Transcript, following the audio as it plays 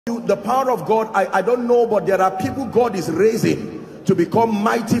The power of God, I don't know, but there are people God is raising to become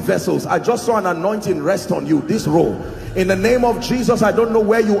mighty vessels. I just saw an anointing rest on you, this row. In the name of Jesus, I don't know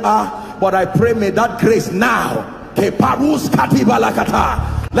where you are, but I pray may that grace now, let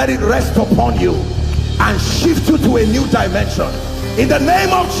it rest upon you and shift you to a new dimension. In the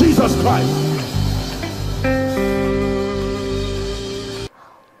name of Jesus Christ.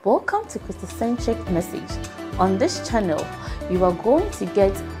 Welcome to Christocentric Message. On this channel, you are going to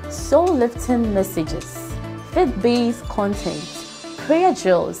get soul-lifting messages, faith-based content, prayer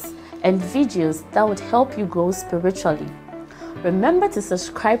drills, and videos that would help you grow spiritually. Remember to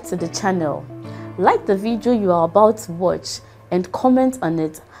subscribe to the channel, like the video you are about to watch, and comment on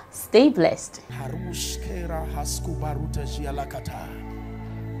it. Stay blessed.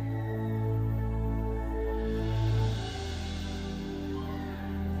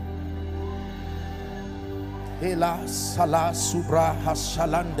 Ela sala subra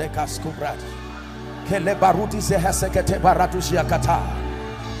hashalande kaskubrat kele baruti se hasekete baratus yakata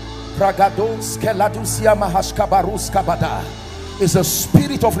pragados keladusia mahashka barus kabada is a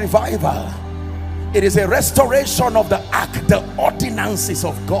spirit of revival. It is a restoration of the ark, the ordinances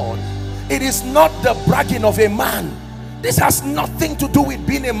of God. It is not the bragging of a man. This has nothing to do with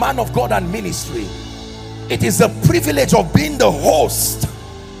being a man of God and ministry. It is the privilege of being the host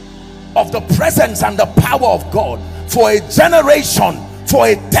of the presence and the power of God for a generation, for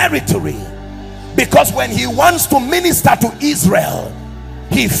a territory. Because when he wants to minister to Israel,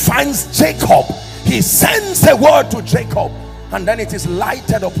 he finds Jacob, he sends a word to Jacob, and then it is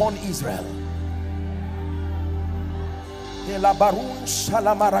lighted upon Israel.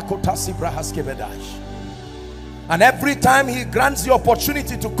 And every time he grants the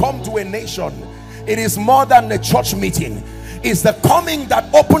opportunity to come to a nation, it is more than a church meeting. Is the coming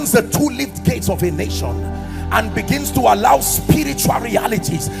that opens the two lift gates of a nation and begins to allow spiritual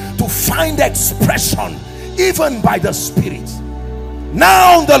realities to find expression even by the Spirit.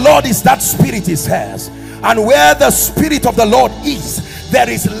 Now the Lord is that Spirit is hers, and where the Spirit of the Lord is, there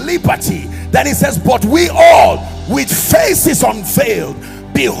is liberty. Then he says, but we all with faces unveiled,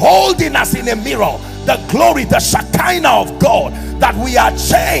 beholding as in a mirror the glory, the Shekinah of God, that we are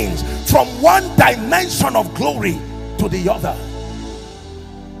changed from one dimension of glory to the other.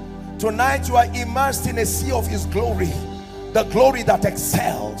 Tonight you are immersed in a sea of his glory, the glory that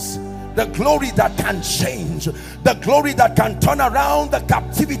excels, the glory that can change, the glory that can turn around the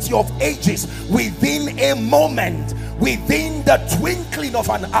captivity of ages within a moment, within the twinkling of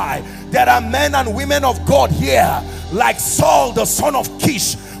an eye. There are men and women of God here like Saul the son of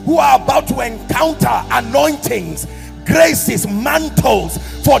Kish, who are about to encounter anointings, graces, mantles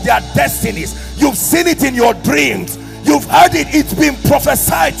for their destinies. You've seen it in your dreams, you've heard it, it's been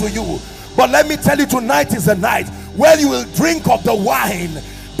prophesied to you. But let me tell you, tonight is the night where you will drink of the wine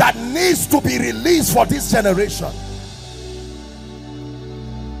that needs to be released for this generation.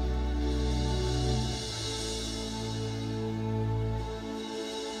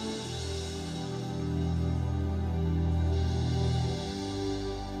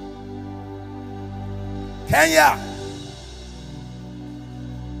 Kenya,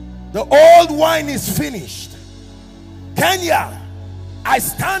 the old wine is finished. Kenya, I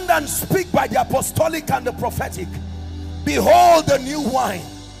stand and speak by the apostolic and the prophetic. Behold the new wine.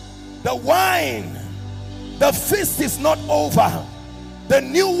 The wine, the feast is not over. The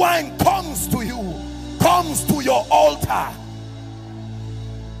new wine comes to you, comes to your altar.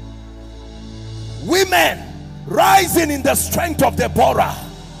 Women rising in the strength of Deborah.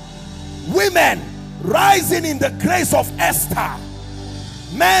 Women rising in the grace of Esther.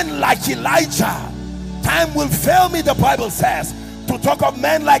 Men like Elijah. Time will fail me, the Bible says, to talk of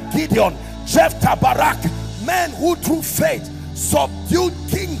men like Gideon, Jephthah, Barak, men who through faith subdued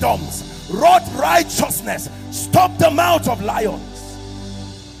kingdoms, wrought righteousness, stopped the mouth of lions.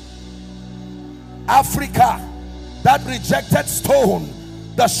 Africa, that rejected stone,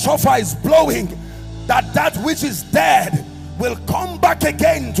 the shofar is blowing, that which is dead will come back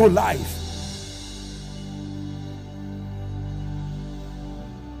again to life.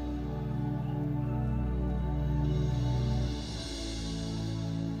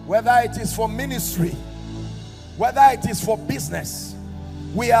 Whether it is for ministry, whether it is for business,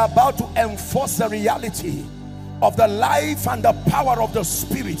 we are about to enforce the reality of the life and the power of the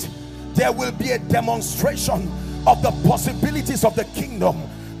Spirit. There will be a demonstration of the possibilities of the kingdom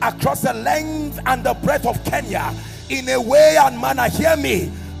across the length and the breadth of Kenya in a way and manner. Hear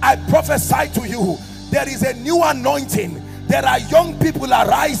me, I prophesy to you, there is a new anointing. There are young people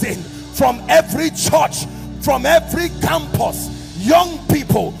arising from every church, from every campus. Young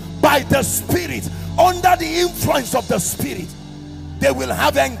people by the Spirit, under the influence of the Spirit. They will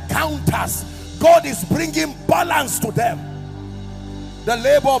have encounters. God is bringing balance to them. The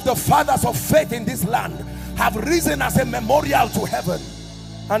labor of the fathers of faith in this land have risen as a memorial to heaven,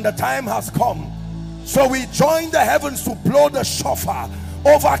 and the time has come. So we join the heavens to blow the shofar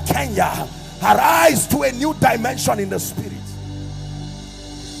over Kenya. Arise to a new dimension in the spirit.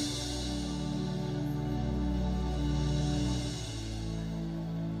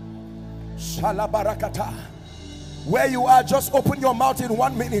 Shalabarakata. Where you are, just open your mouth in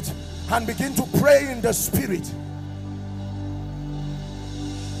 1 minute and begin to pray in the spirit.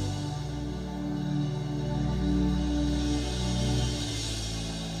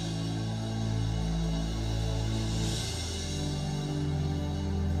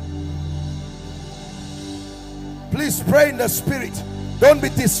 Please pray in the spirit. Don't be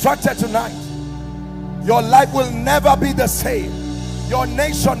distracted tonight. Your life will never be the same. Your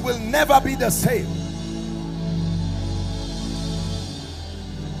nation will never be the same.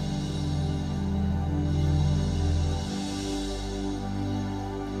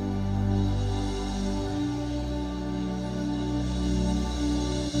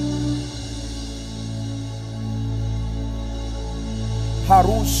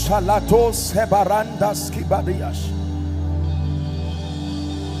 Harushalatos hebarandas kibadiyash.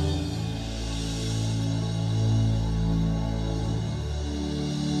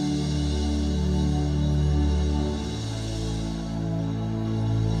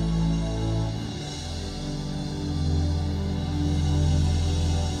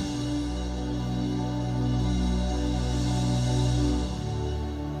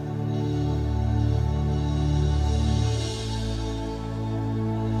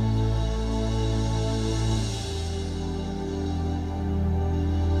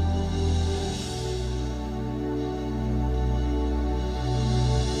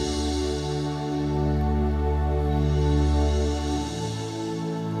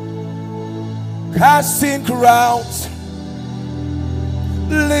 Casting crowns,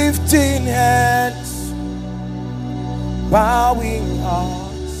 lifting hands, bowing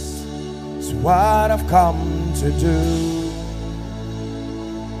hearts is what I've come to do.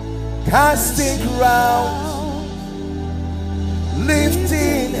 Casting crowns,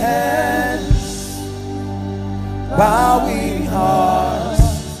 lifting hands, bowing hearts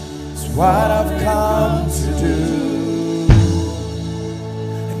is what I've come to do.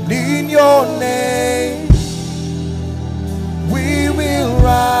 In your name we will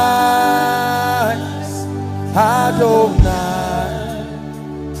rise, Adonai,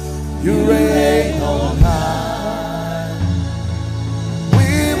 you reign on high.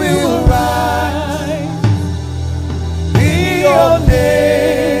 We will rise in your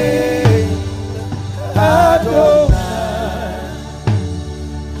name, Adonai,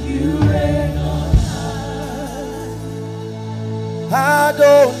 you reign on high.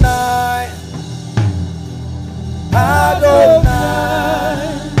 Adonai, Adonai,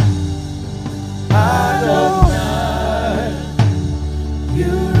 Adonai,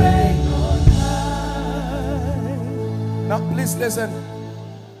 you reign on high. Now please listen.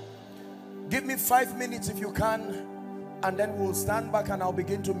 Give me 5 minutes if you can, and then we'll stand back and I'll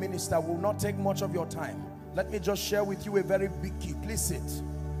begin to minister. Will not take much of your time. Let me just share with you a very big key. Please sit.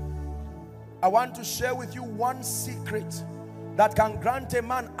 I want to share with you one secret that can grant a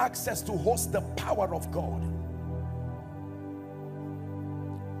man access to host the power of God.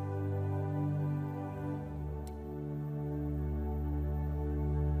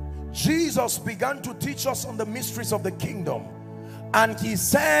 Jesus began to teach us on the mysteries of the kingdom, and he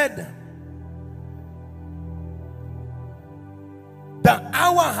said, the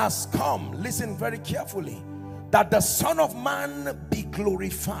hour has come, listen very carefully, that the Son of Man be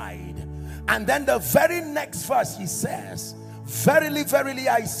glorified. And then the very next verse he says, verily, verily,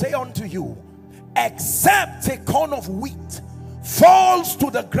 I say unto you, except a corn of wheat falls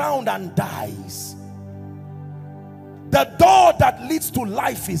to the ground and dies, the door that leads to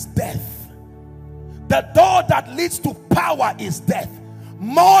life is death. The door that leads to power is death.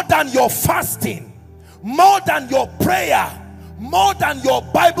 More than your fasting, more than your prayer, more than your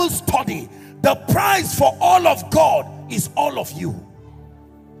Bible study, the price for all of God is all of you.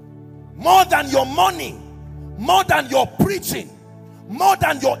 More than your money, more than your preaching, more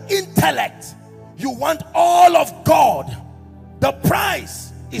than your intellect, you want all of God. The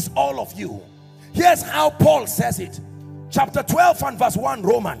price is all of you. Here's how Paul says it. Chapter 12 and verse 1,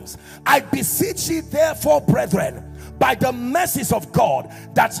 Romans. I beseech ye therefore, brethren, by the mercies of God,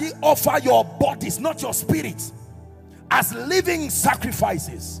 that ye offer your bodies, not your spirits, as living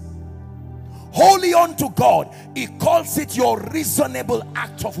sacrifices, holy unto God. He calls it your reasonable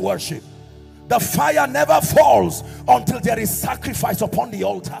act of worship. The fire never falls until there is sacrifice upon the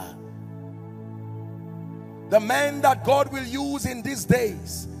altar. The men that God will use in these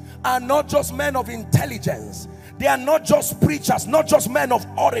days are not just men of intelligence. They are not just preachers, not just men of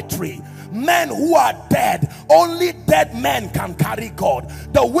oratory. Men who are dead. Only dead men can carry God.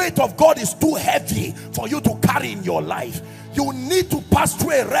 The weight of God is too heavy for you to carry in your life. You need to pass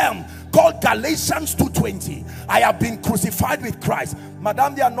through a realm called Galatians 2:20. I have been crucified with Christ.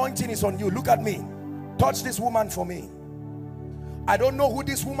 Madam, the anointing is on you. Look at me. Touch this woman for me. I don't know who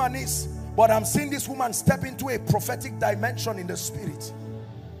this woman is, but I'm seeing this woman step into a prophetic dimension in the spirit.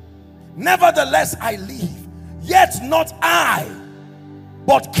 Nevertheless I live, yet not I,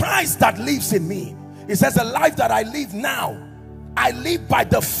 but Christ that lives in me. It says, the life that I live now, I live by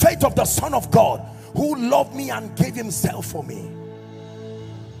the faith of the Son of God, who loved me and gave himself for me.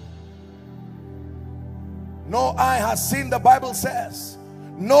 No eye has seen, the Bible says,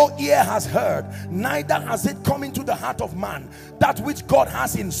 no ear has heard, neither has it come into the heart of man, that which God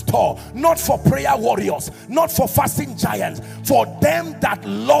has in store, not for prayer warriors, not for fasting giants, for them that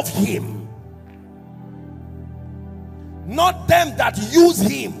love him. Not them that use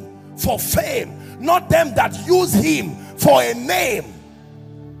him for fame, not them that use him for a name.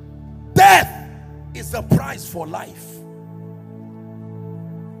 Death is the price for life.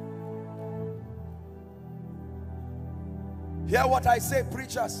 Hear what I say,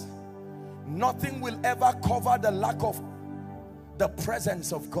 preachers. Nothing will ever cover the lack of the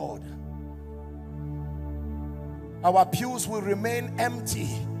presence of God. Our pews will remain empty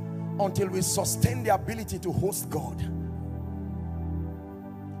until we sustain the ability to host God.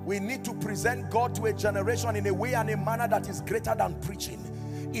 We need to present God to a generation in a way and a manner that is greater than preaching.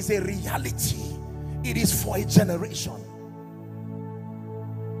 It's a reality. It is for a generation.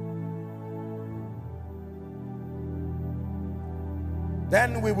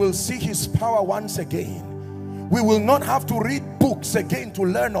 Then we will see his power once again. We will not have to read books again to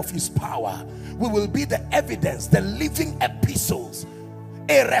learn of his power. We will be the evidence, the living epistles,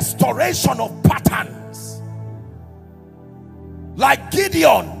 a restoration of patterns. Like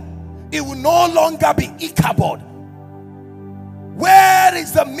Gideon, it will no longer be Ichabod. Where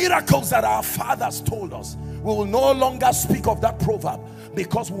is the miracles that our fathers told us? We will no longer speak of that proverb,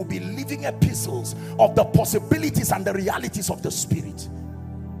 because we'll be living epistles of the possibilities and the realities of the spirit.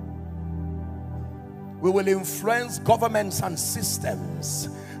 We will influence governments and systems.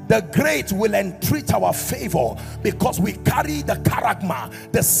 The great will entreat our favor because we carry the character,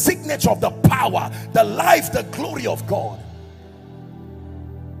 the signature of the power, the life, the glory of God.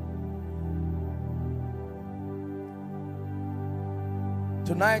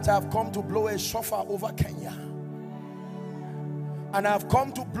 Tonight I have come to blow a shofar over Kenya, and I have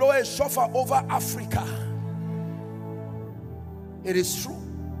come to blow a shofar over Africa. It is true.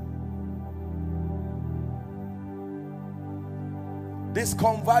 This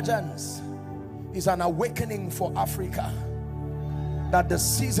convergence is an awakening for Africa, that the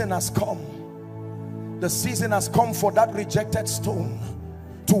season has come. The season has come for that rejected stone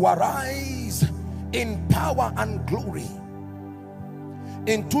to arise in power and glory.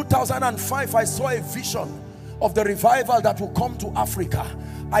 In 2005, I saw a vision of the revival that will come to Africa.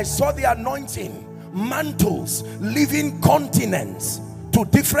 I saw the anointing, mantles, leaving continents to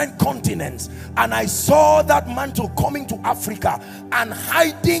different continents, and I saw that mantle coming to Africa and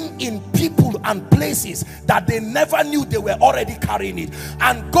hiding in people and places that they never knew they were already carrying it,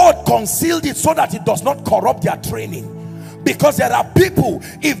 and God concealed it so that it does not corrupt their training. Because there are people,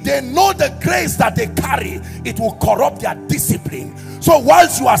 if they know the grace that they carry, it will corrupt their discipline. So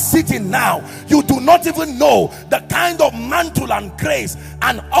whilst you are sitting now, you do not even know the kind of mantle and grace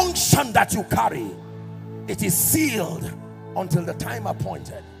and unction that you carry. It is sealed until the time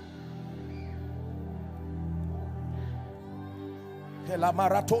appointed.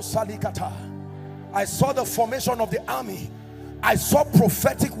 I saw the formation of the army. I saw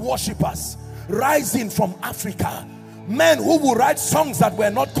prophetic worshippers rising from Africa. Men who would write songs that were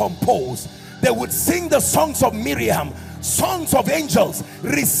not composed. They would sing the songs of Miriam, songs of angels,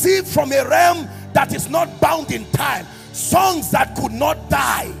 received from a realm that is not bound in time, songs that could not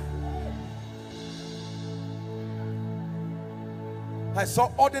die. I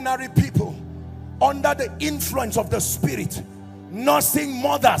saw ordinary people under the influence of the spirit, nursing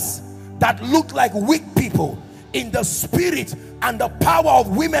mothers that looked like weak people in the spirit, and the power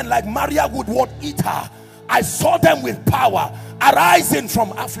of women like Maria would eat her. I saw them with power arising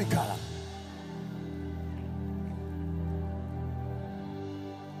from Africa.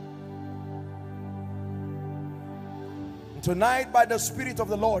 Tonight, by the Spirit of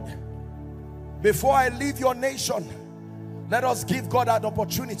the Lord, before I leave your nation, let us give God an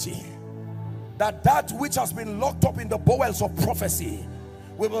opportunity that which has been locked up in the bowels of prophecy,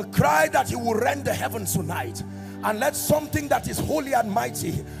 we will cry that he will rend the heavens tonight, and let something that is holy and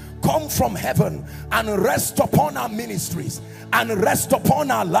mighty come from heaven and rest upon our ministries and rest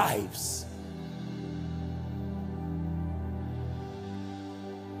upon our lives.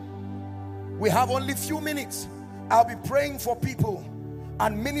 We have only few minutes. I'll be praying for people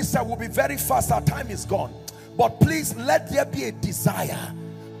and minister will be very fast. Our time is gone, but please let there be a desire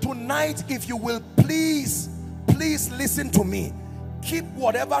tonight. If you will please listen to me. Keep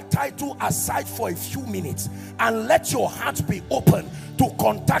whatever title aside for a few minutes and let your heart be open to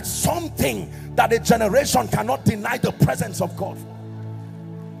contact something that a generation cannot deny the presence of God for.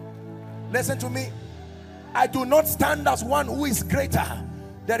 Listen to me. I do not stand as one who is greater.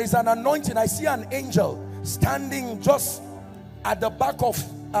 There is an anointing. I see an angel standing just at the back of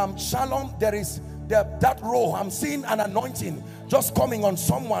Shalom. There is that row. I'm seeing an anointing just coming on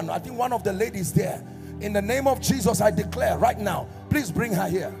someone. I think one of the ladies there. In the name of Jesus, I declare right now, please bring her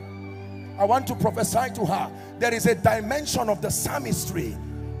here. I want to prophesy to her. There is a dimension of the psalmistry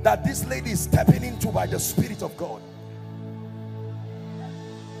that this lady is stepping into by the Spirit of God.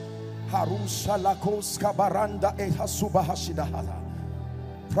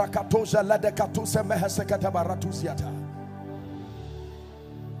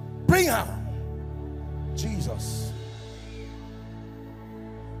 Bring her. Jesus.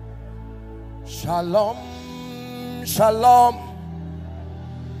 Shalom, shalom,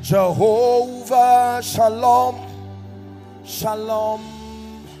 Jehovah, shalom, shalom.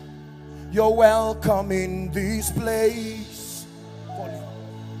 You're welcome in this place.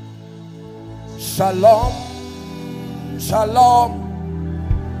 Shalom, shalom,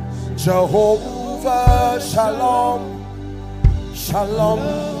 Jehovah, shalom, shalom.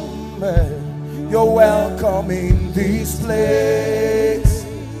 You're welcome in this place.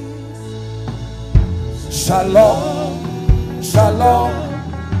 Shalom, shalom,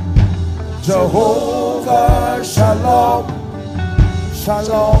 Jehovah, shalom,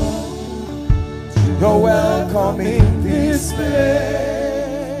 shalom. You're welcome in this place.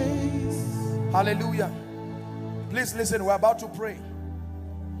 Hallelujah. Please listen, we're about to pray.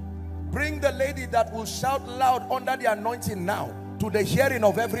 Bring the lady that will shout loud under the anointing now to the hearing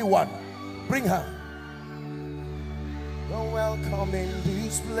of everyone. Bring her. You're welcome in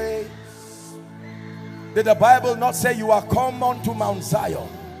this place. Did the Bible not say you are come unto Mount Zion?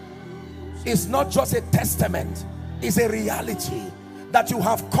 It's not just a testament, it's a reality that you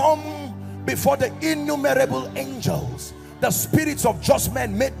have come before the innumerable angels, the spirits of just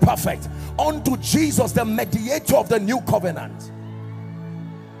men made perfect, unto Jesus, the mediator of the new covenant.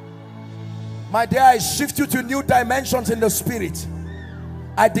 My dear, I shift you to new dimensions in the spirit.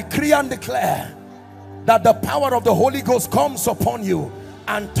 I decree and declare that the power of the Holy Ghost comes upon you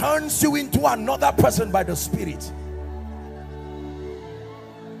and turns you into another person by the Spirit.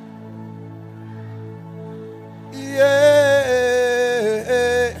 Yeah,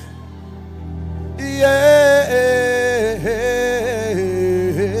 yeah.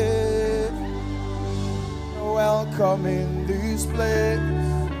 Welcome in this place.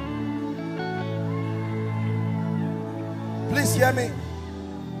 Please hear me.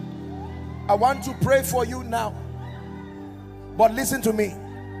 I want to pray for you now. But listen to me.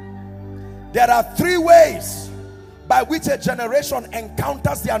 There are three ways by which a generation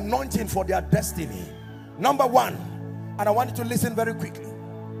encounters the anointing for their destiny. Number one, and I want you to listen very quickly.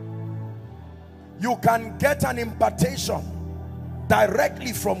 You can get an impartation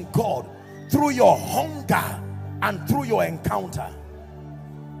directly from God through your hunger and through your encounter.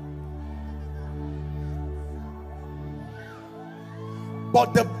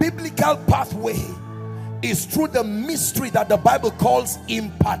 But the biblical pathway is through the mystery that the Bible calls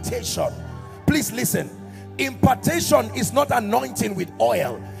impartation. Please listen. Impartation is not anointing with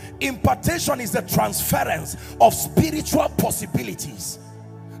oil. Impartation is the transference of spiritual possibilities.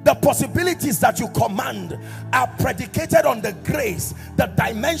 The possibilities that you command are predicated on the grace, the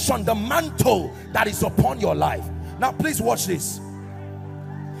dimension, the mantle that is upon your life. Now please watch this.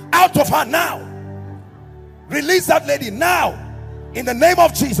 Out of her now. Release that lady now. In the name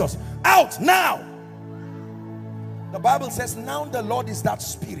of Jesus. Out now. The Bible says now the Lord is that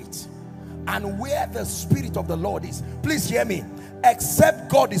spirit, and where the spirit of the Lord is, please hear me, except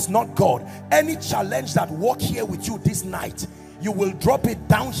God is not God, any challenge that walk here with you this night, you will drop it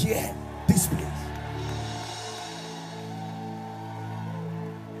down here, this place.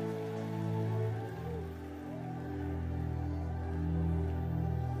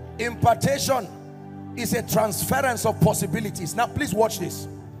 Impartation is a transference of possibilities. Now please watch this.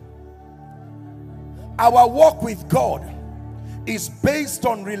 Our walk with God is based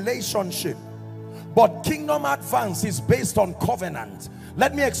on relationship. But kingdom advance is based on covenant.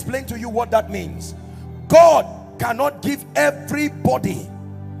 Let me explain to you what that means. God cannot give everybody,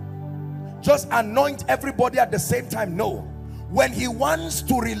 just anoint everybody at the same time. No. When he wants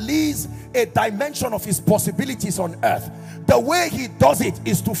to release a dimension of his possibilities on earth, the way he does it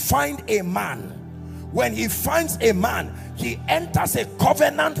is to find a man. When he finds a man, he enters a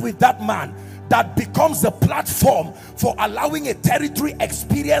covenant with that man that becomes the platform for allowing a territory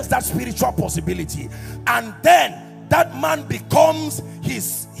experience that spiritual possibility. And then that man becomes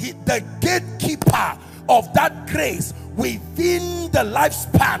the gatekeeper of that grace within the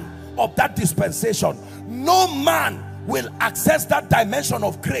lifespan of that dispensation. No man will access that dimension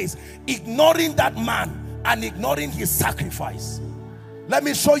of grace ignoring that man and ignoring his sacrifice. Let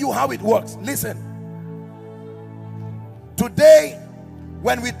me show you how it works. Listen. Today,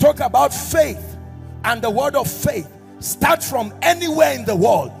 when we talk about faith and the word of faith, start from anywhere in the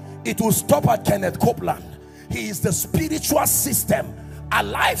world, it will stop at Kenneth Copeland. He is the spiritual system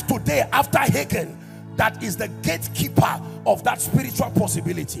alive today after Hagen that is the gatekeeper of that spiritual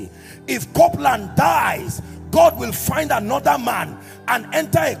possibility. If Copeland dies, God will find another man and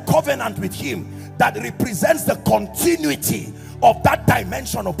enter a covenant with him that represents the continuity of that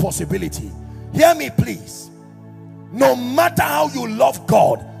dimension of possibility. Hear me, please. No matter how you love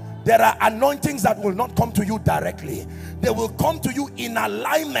God, there are anointings that will not come to you directly. They will come to you in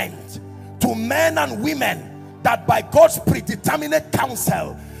alignment to men and women that by God's predeterminate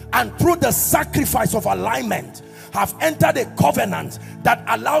counsel and through the sacrifice of alignment have entered a covenant that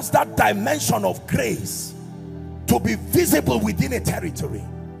allows that dimension of grace to be visible within a territory.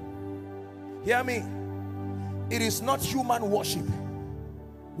 Hear me. It is not human worship.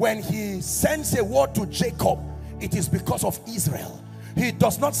 When he sends a word to Jacob, it is because of Israel. He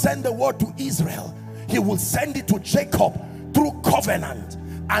does not send the word to Israel. He will send it to Jacob through covenant,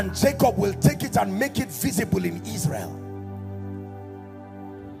 and Jacob will take it and make it visible in Israel.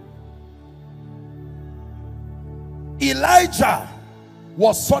 Elijah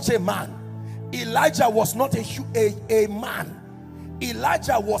was such a man. Elijah was not a man.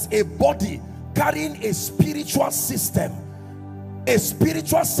 Elijah was a body carrying a spiritual system. A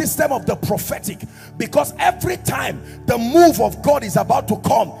spiritual system of the prophetic, because every time the move of God is about to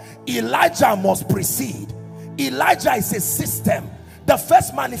come, Elijah must precede. Elijah is a system. The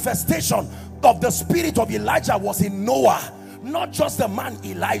first manifestation of the spirit of Elijah was in Noah, not just the man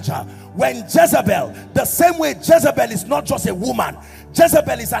Elijah. When Jezebel, the same way Jezebel is not just a woman,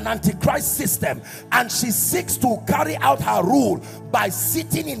 Jezebel is an antichrist system, and she seeks to carry out her rule by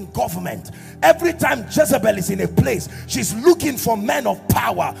sitting in government. Every time Jezebel is in a place, she's looking for men of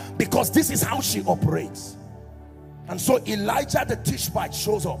power, because this is how she operates. And so Elijah the Tishbite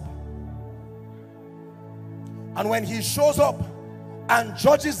shows up, and when he shows up and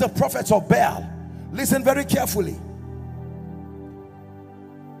judges the prophets of Baal, listen very carefully.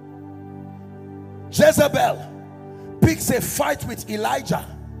 Jezebel picks a fight with Elijah,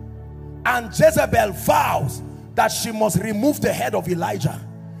 and Jezebel vows that she must remove the head of Elijah.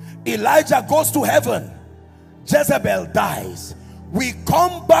 Elijah goes to heaven, Jezebel dies. We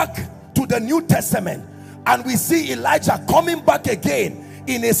come back to the New Testament and we see Elijah coming back again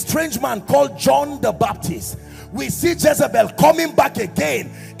in a strange man called John the Baptist. We see Jezebel coming back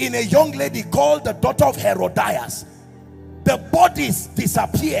again in a young lady called the daughter of Herodias. The bodies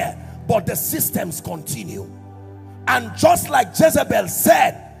disappear, but the systems continue. And just like Jezebel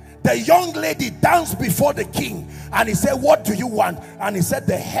said, the young lady danced before the king, and he said, "What do you want?" And he said,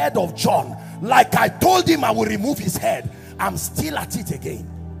 "The head of John. Like I told him I will remove his head, I'm still at it again."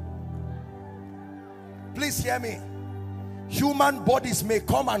 Please hear me. Human bodies may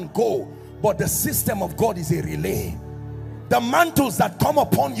come and go, but the system of God is a relay. The mantles that come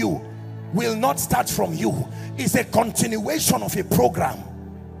upon you will not start from you. It's a continuation of a program.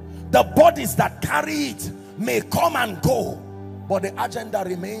 The bodies that carry it may come and go, but the agenda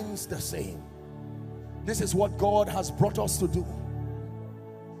remains the same. This is what God has brought us to do.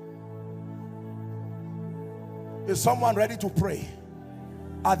 Is someone ready to pray?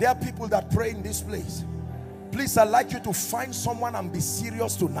 Are there people that pray in this place? Please, I'd like you to find someone and be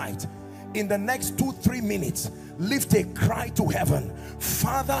serious tonight. In the next 2-3 minutes, lift a cry to heaven.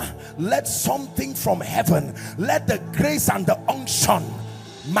 Father, let something from heaven, let the grace and the unction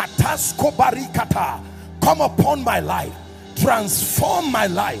Matasko barikata come upon my life, transform my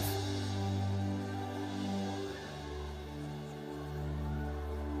life.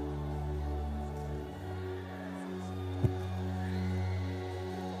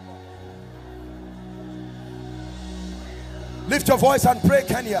 Lift your voice and pray,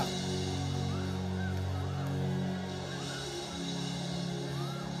 Kenya.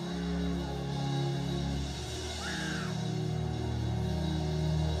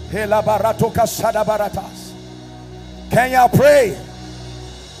 Can you pray?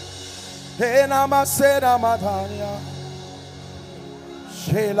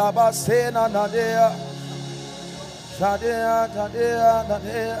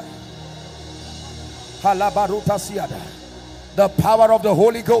 The power of the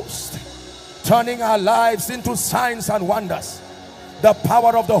Holy Ghost turning our lives into signs and wonders. The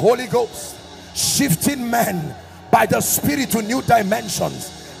power of the Holy Ghost shifting men by the Spirit to new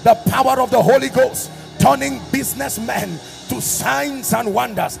dimensions. The power of the Holy Ghost turning businessmen to signs and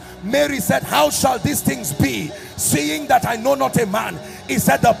wonders. Mary said, how shall these things be, seeing that I know not a man? He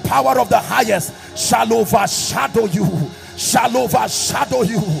said, the power of the highest shall overshadow you, shall overshadow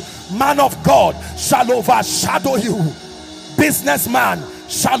you. Man of God shall overshadow you. Businessman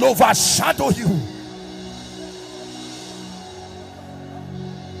shall overshadow you.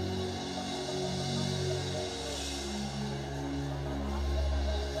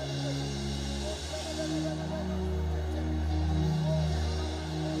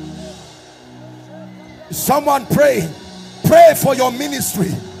 Someone pray for your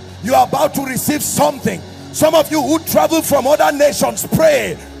ministry. You are about to receive something. Some of you who travel from other nations,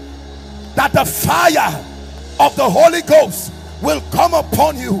 pray that the fire of the Holy Ghost will come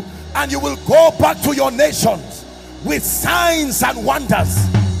upon you and you will go back to your nations with signs and wonders.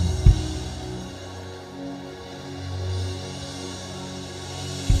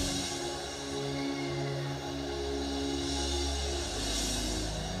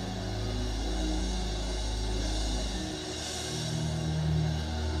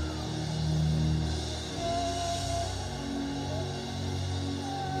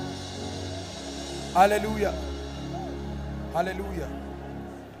 Hallelujah. Hallelujah.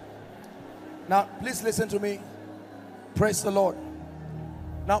 Now please listen to me. Praise the Lord.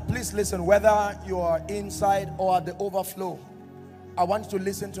 Now please listen, whether you are inside or at the overflow, I want you to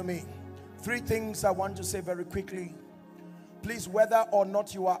listen to me. 3 things I want to say very quickly. Please, whether or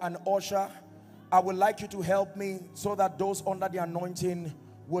not you are an usher, I would like you to help me so that those under the anointing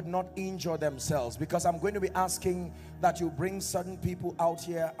would not injure themselves, because I'm going to be asking that you bring certain people out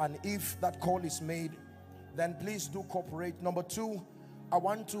here, and if that call is made, then please do cooperate. Number 2, I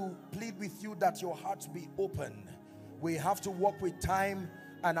want to plead with you that your hearts be open. We have to walk with time,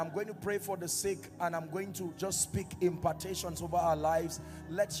 and I'm going to pray for the sick, and I'm going to just speak impartations over our lives.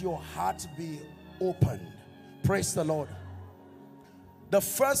 Let your heart be open. Praise the Lord. The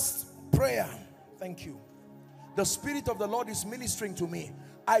first prayer, thank you. The Spirit of the Lord is ministering to me.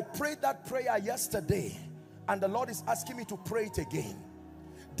 I prayed that prayer yesterday, and the Lord is asking me to pray it again.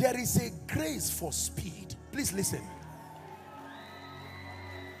 There is a grace for speed. Please listen.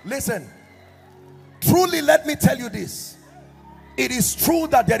 Listen. Truly, let me tell you this. It is true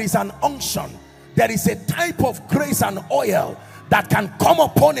that there is an unction. There is a type of grace and oil that can come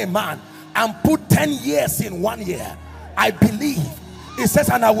upon a man and put 10 years in 1 year. I believe. It says,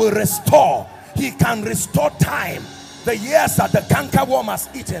 and I will restore. He can restore time. The years that the cankerworm has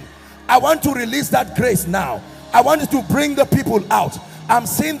eaten. I want to release that grace now. I want you to bring the people out. I'm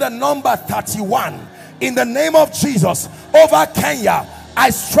seeing the number 31. In the name of Jesus, over Kenya, I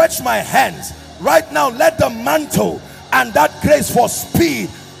stretch my hands. Right now, let the mantle and that grace for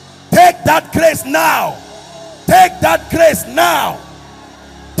speed, take that grace now. Take that grace now.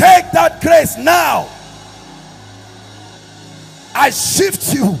 Take that grace now. I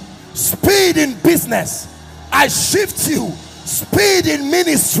shift you speed in business. I shift you speed in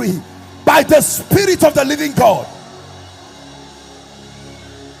ministry by the Spirit of the living God.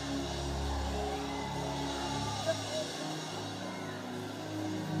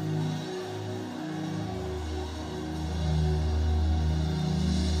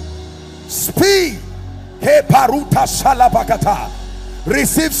 Speed.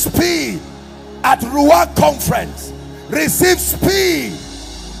 Receive speed at Ruach conference. Receive speed.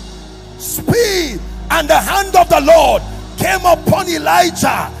 Speed. And the hand of the Lord came upon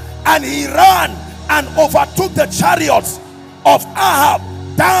Elijah, and he ran and overtook the chariots of Ahab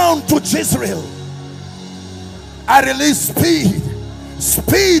down to Jezreel. I release speed.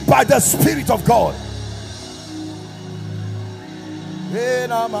 Speed by the Spirit of God.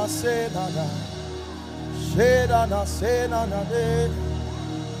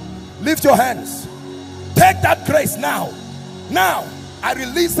 Lift your hands. Take that grace now. Now, I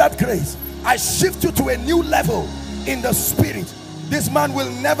release that grace. I shift you to a new level in the Spirit. This man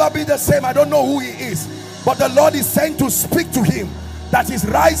will never be the same. I don't know who he is, but the Lord is saying to speak to him that he's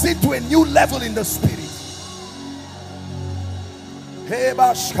rising to a new level in the Spirit.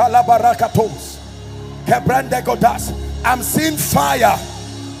 I'm seeing fire,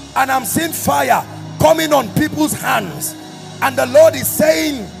 and I'm seeing fire coming on people's hands, and the Lord is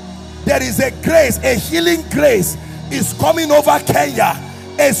saying there is a grace, a healing grace is coming over Kenya,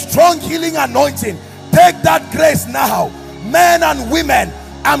 a strong healing anointing. Take that grace now, men and women.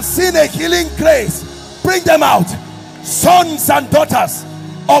 I'm seeing a healing grace. Bring them out, sons and daughters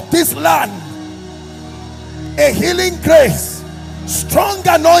of this land. A healing grace, strong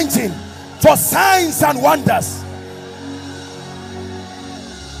anointing for signs and wonders.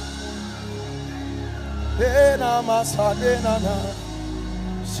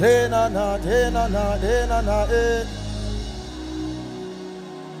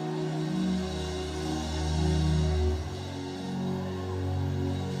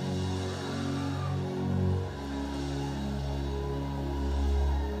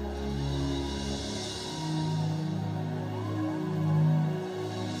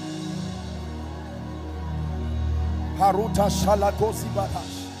 Haruta shalakosi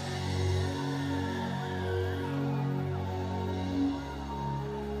batash.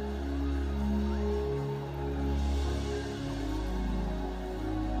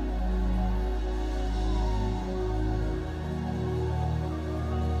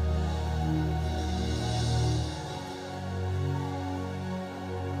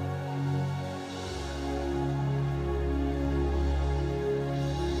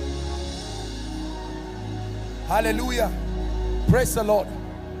 Hallelujah. Praise the Lord.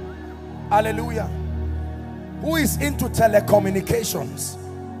 Hallelujah. Who is into telecommunications?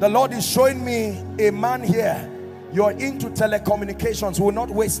 The Lord is showing me a man here. You're into telecommunications. We will not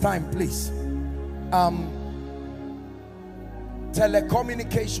waste time, please.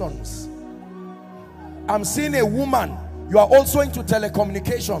 Telecommunications. I'm seeing a woman. You are also into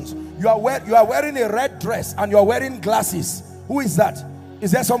telecommunications. You are wearing a red dress and you are wearing glasses. Who is that?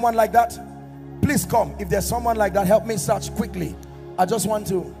 Is there someone like that? Please come. If there's someone like that, help me search quickly. I just want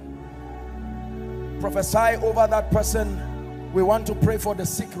to prophesy over that person. We want to pray for the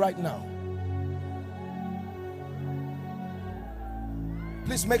sick right now.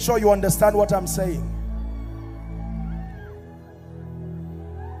 Please make sure you understand what I'm saying.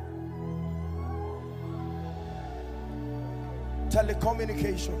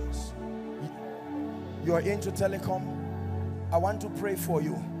 Telecommunications. You are into telecom. I want to pray for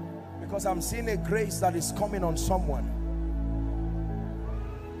you, because I'm seeing a grace that is coming on someone.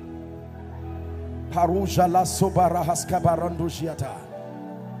 A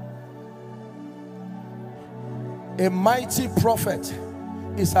mighty prophet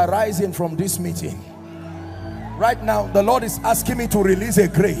is arising from this meeting. Right now, the Lord is asking me to release a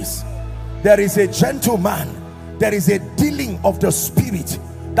grace. There is a gentleman, there is a dealing of the spirit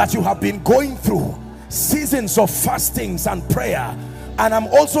that you have been going through, seasons of fastings and prayer. And I'm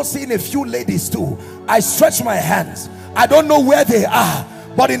also seeing a few ladies too. I stretch my hands. I don't know where they are,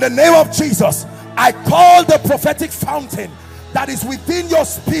 but in the name of Jesus, I call the prophetic fountain that is within your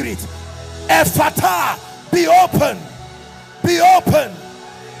spirit. Ephata, be open. Be open.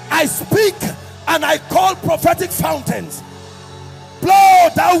 I speak and I call prophetic fountains. Blow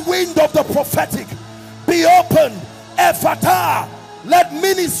that wind of the prophetic. Be open. Ephata. Let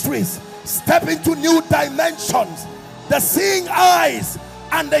ministries step into new dimensions. The seeing eyes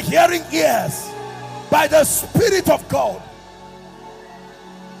and the hearing ears by the Spirit of God.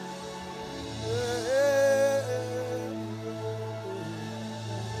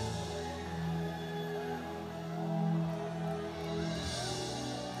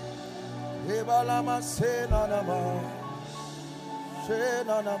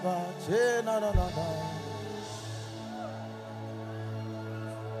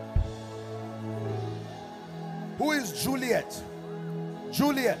 Who is Juliet?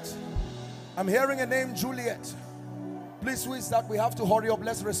 Juliet. I'm hearing a name, Juliet. Please, who is that? We have to hurry up.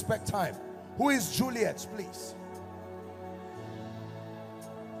 Let's respect time. Who is Juliet, please?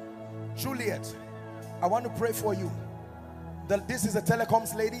 Juliet, I want to pray for you. This is a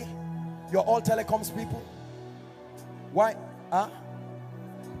telecoms lady. You're all telecoms people. Why? Huh?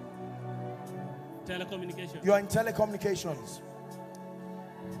 Telecommunications. You're in telecommunications.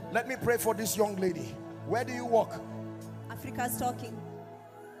 Let me pray for this young lady. Where do you work? Africa's Talking.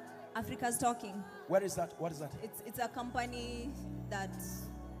 Africa's Talking. Where is that? What is that? It's a company that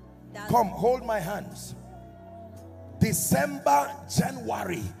does... Come, hold my hands. December,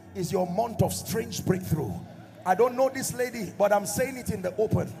 January is your month of strange breakthrough. I don't know this lady, but I'm saying it in the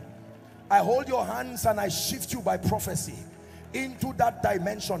open. I hold your hands and I shift you by prophecy into that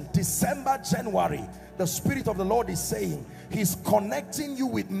dimension. December, January, the Spirit of the Lord is saying He's connecting you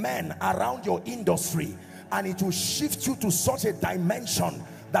with men around your industry, and it will shift you to such a dimension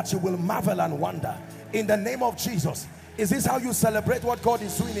that you will marvel and wonder. In the name of Jesus. Is this how you celebrate what God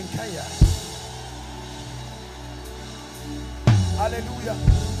is doing in Kenya? Hallelujah.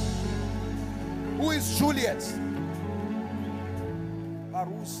 Who is Juliet?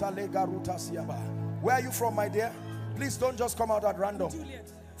 Where are you from, my dear? Please don't just come out at random.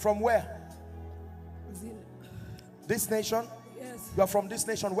 From where? This nation? Yes. You are from this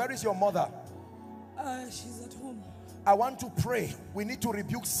nation. Where is your mother? She's at home. I want to pray. We need to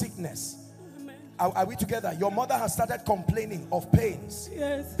rebuke sickness. Amen. Are we together? Your mother has started complaining of pains.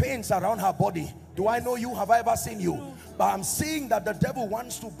 Yes. Pains around her body. Do I know you? Have I ever seen you? No. But I'm seeing that the devil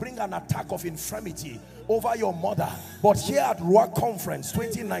wants to bring an attack of infirmity over your mother. But here at Ruach Conference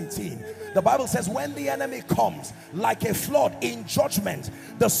 2019, the Bible says when the enemy comes like a flood in judgment,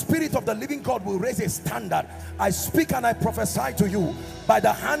 the Spirit of the living God will raise a standard. I speak and I prophesy to you by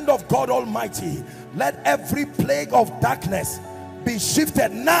the hand of God Almighty, let every plague of darkness be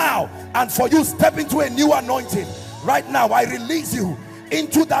shifted now, and for you step into a new anointing right now. I release you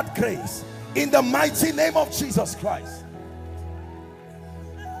into that grace in the mighty name of Jesus Christ.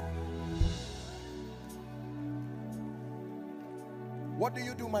 What do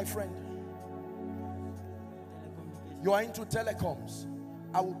you do, my friend? You are into telecoms.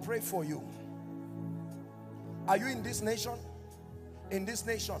 I will pray for you. Are you in this nation? In this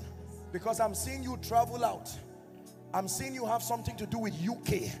nation? Because I'm seeing you travel out. I'm seeing you have something to do with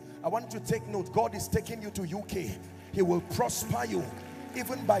UK. I want you to take note. God is taking you to UK. He will prosper you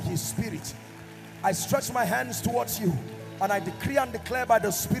even by his Spirit. I stretch my hands towards you and I decree and declare by the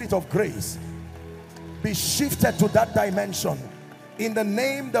Spirit of grace, be shifted to that dimension in the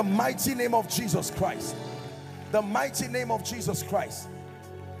name, the mighty name of Jesus Christ. The mighty name of Jesus Christ.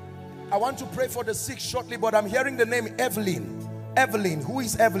 I want to pray for the sick shortly, but I'm hearing the name Evelyn. Evelyn. Who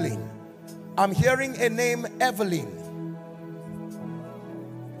is Evelyn? I'm hearing a name Evelyn.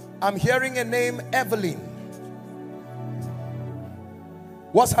 I'm hearing a name Evelyn.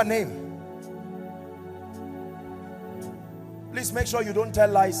 What's her name? Please make sure you don't tell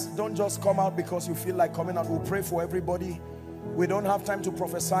lies. Don't just come out because you feel like coming out. We'll pray for everybody. We don't have time to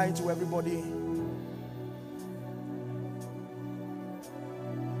prophesy to everybody.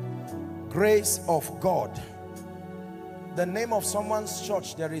 Grace of God. The name of someone's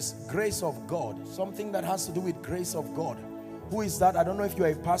church, there is grace of God. Something that has to do with grace of God. Who is that? I don't know if you're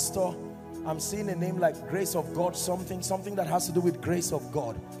a pastor. I'm seeing a name like grace of God. Something that has to do with grace of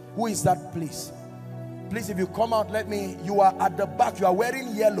God. Who is that, please? Please, if you come out, let me. You are at the back. You are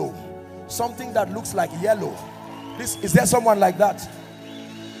wearing yellow. Something that looks like yellow. Is there someone like that?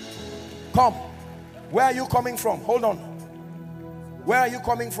 Come. Where are you coming from? Hold on. Where are you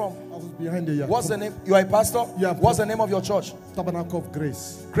coming from? I was behind the. What's the name? You are a pastor? Yeah. What's the name of your church? Tabernacle of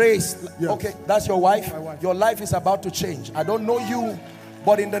Grace. Grace. Yes. Okay, that's your wife? My wife. Your life is about to change. I don't know you,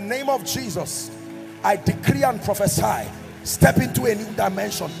 but in the name of Jesus, I decree and prophesy, step into a new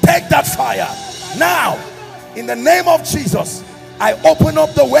dimension. Take that fire now. In the name of Jesus, I open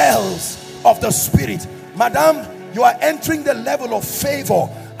up the wells of the Spirit. Madam, you are entering the level of favor.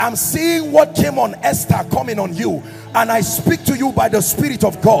 I'm seeing what came on Esther coming on you, and I speak to you by the Spirit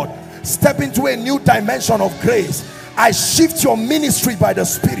of God. Step into a new dimension of grace. I shift your ministry by the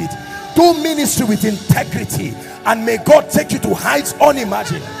Spirit. Do ministry with integrity, and may God take you to heights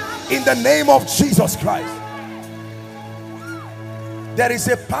unimagined in the name of Jesus Christ. There is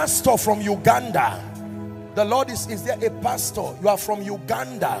a pastor from Uganda. The Lord is there a pastor? You are from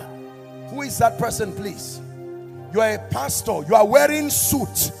Uganda. Who is that person, please? You are a pastor. You are wearing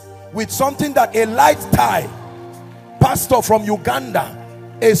suit with something that a light tie. Pastor from Uganda,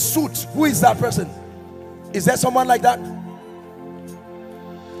 a suit. Who is that person? Is there someone like that?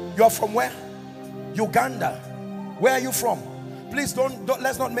 You are from where? Uganda. Where are you from? Please don't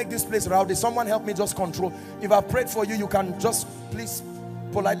let's not make this place rowdy. Someone help me just control. If I prayed for you, you can just please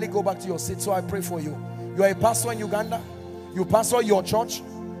politely go back to your seat. So I pray for you. You are a pastor in Uganda. You pastor your church.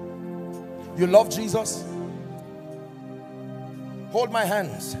 You love Jesus. Hold my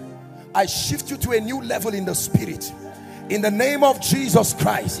hands. I shift you to a new level in the Spirit. In the name of Jesus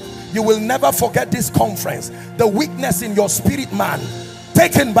Christ, you will never forget this conference. The weakness in your spirit man,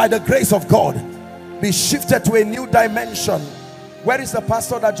 taken by the grace of God, be shifted to a new dimension. Where is the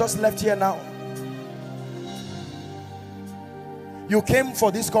pastor that just left here now? You came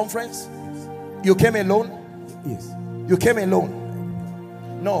for this conference? You came alone? Yes. You came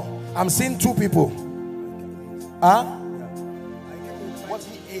alone? No, I'm seeing two people. Huh? What's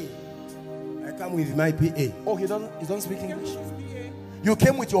he? I come with my PA. Oh, he doesn't speak English. You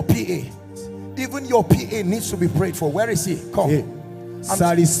came with your PA. Even your PA needs to be prayed for. Where is he? Come. Hey.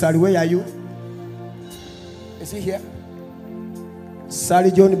 Sally, where are you? Is he here?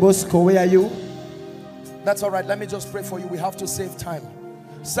 Sally John Bosco, where are you? That's all right. Let me just pray for you. We have to save time.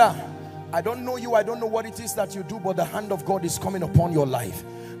 Sir, I don't know you. I don't know what it is that you do, but the hand of God is coming upon your life.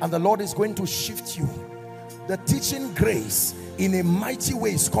 and the Lord is going to shift you. The teaching grace in a mighty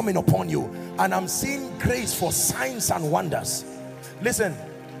way is coming upon you, and I'm seeing grace for signs and wonders. Listen,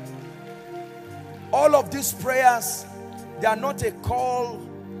 all of these prayers, they are not a call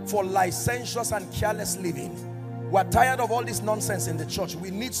for licentious and careless living. We're tired of all this nonsense in the church.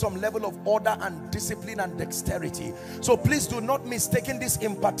 We need some level of order and discipline and dexterity. So please do not mistake this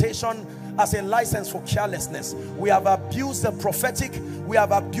impartation as a license for carelessness. We have abused the prophetic, we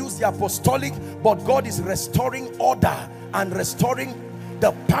have abused the apostolic, but God is restoring order and restoring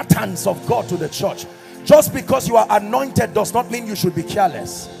the patterns of God to the church. Just because you are anointed does not mean you should be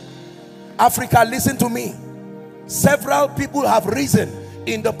careless. Africa, listen to me. Several people have risen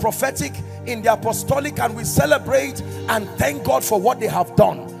in the prophetic, in the apostolic, and we celebrate and thank God for what they have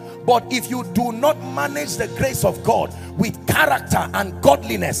done. But if you do not manage the grace of God with character and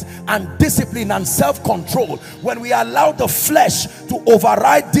godliness and discipline and self-control, when we allow the flesh to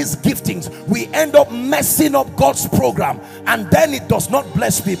override these giftings, we end up messing up God's program, and then it does not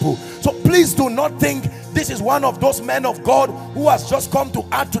bless people. So please do not think this is one of those men of God who has just come to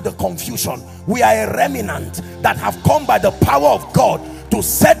add to the confusion. We are a remnant that have come by the power of God to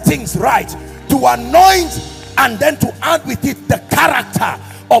set things right, to anoint, and then to add with it the character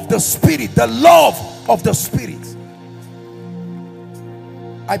of the Spirit, the love of the Spirit.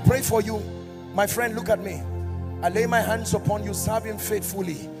 I pray for you, my friend. Look at me. I lay my hands upon you, serve him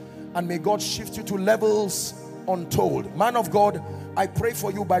faithfully, and may God shift you to levels untold. Man of God, I pray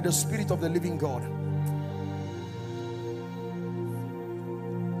for you by the Spirit of the living God.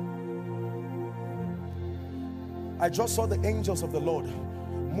 I just saw the angels of the Lord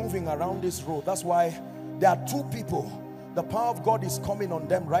moving around this road. That's why there are two people. The power of God is coming on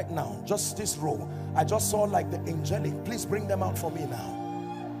them right now. Just this row. I just saw like the angelic. Please bring them out for me now.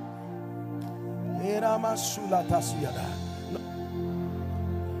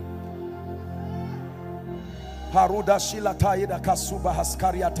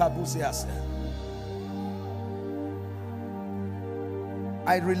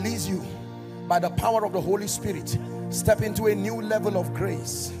 I release you by the power of the Holy Spirit. Step into a new level of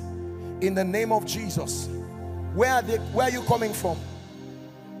grace in the name of Jesus. Where are you coming from?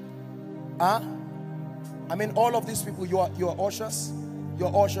 I mean, all of these people, you are ushers,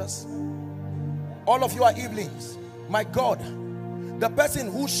 you're ushers, all of you are evelings. My God, the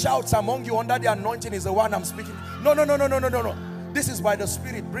person who shouts among you under the anointing is the one I'm speaking. No. This is by the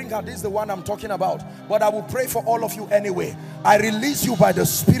Spirit. Bring her. This is the one I'm talking about. But I will pray for all of you anyway. I release you by the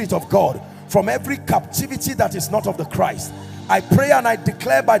Spirit of God from every captivity that is not of the Christ. I pray and I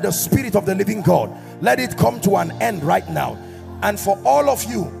declare by the Spirit of the living God, let it come to an end right now. And for all of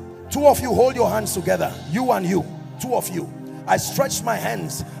you, two of you, hold your hands together. You and you, two of you. I stretched my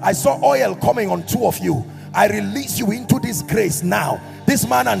hands. I saw oil coming on two of you. I release you into this grace now. This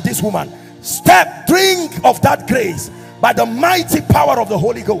man and this woman, step, drink of that grace by the mighty power of the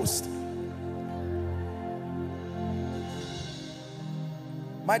Holy Ghost.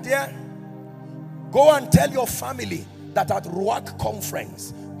 My dear, go and tell your family that at Ruach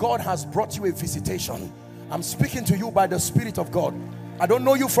conference, God has brought you a visitation. I'm speaking to you by the Spirit of God. I don't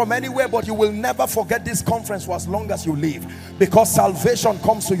know you from anywhere, but you will never forget this conference for as long as you live, because salvation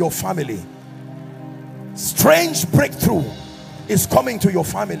comes to your family. Strange breakthrough is coming to your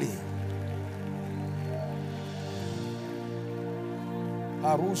family.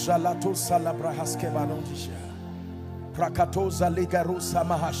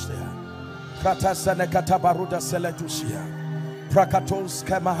 Prakatos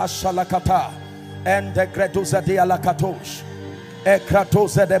kemahashalakata and the gretuza de alakatosh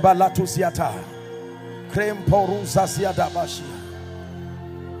ekratoza de balatusiata kremporuza siadabashi.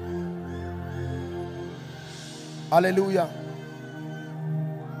 Hallelujah.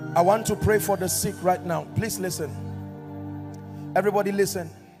 I want to pray for the sick right now. Please listen. Everybody listen.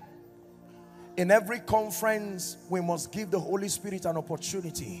 In every conference, we must give the Holy Spirit an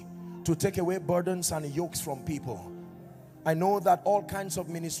opportunity to take away burdens and yokes from people. I know that all kinds of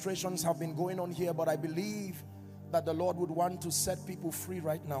ministrations have been going on here, but I believe that the Lord would want to set people free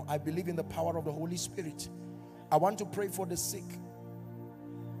right now. I believe in the power of the Holy Spirit. I want to pray for the sick,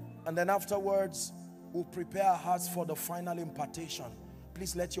 and then afterwards we'll prepare our hearts for the final impartation.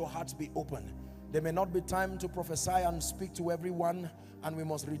 Please let your hearts be open. There may not be time to prophesy and speak to everyone, and we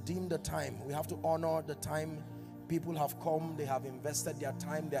must redeem the time. We have to honor the time. People have come, they have invested their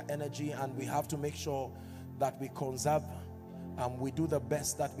time, their energy, and we have to make sure that we conserve and we do the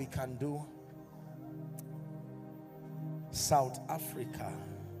best that we can do. South Africa,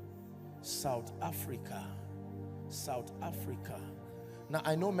 South Africa, South Africa. Now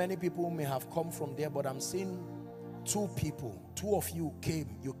I know many people may have come from there, but I'm seeing Two people, two of you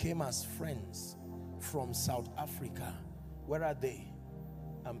came as friends from South Africa. Where are they?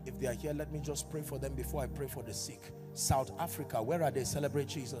 If they are here, let me just pray for them before I pray for the sick. South Africa, where are they? Celebrate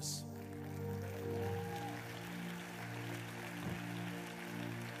Jesus.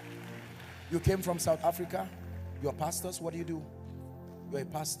 You came from South Africa. You're pastors. What do you do? You're a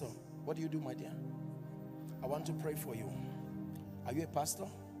pastor. What do you do, my dear? I want to pray for you. Are you a pastor?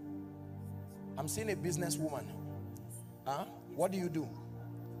 I'm seeing a businesswoman. Huh? What do you do?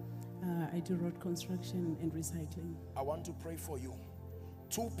 I do road construction and recycling. I want to pray for you.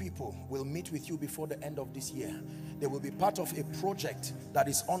 Two people will meet with you before the end of this year. They will be part of a project that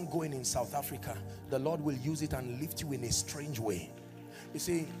is ongoing in South Africa. The Lord will use it and lift you in a strange way. You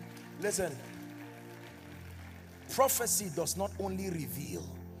see, listen, prophecy does not only reveal.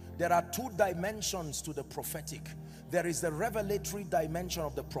 There are two dimensions to the prophetic. There is the revelatory dimension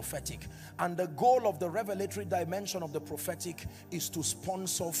of the prophetic, and the goal of the revelatory dimension of the prophetic is to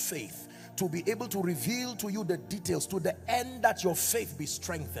sponsor faith, to be able to reveal to you the details to the end that your faith be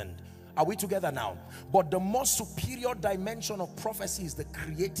strengthened. Are we together now? But the most superior dimension of prophecy is the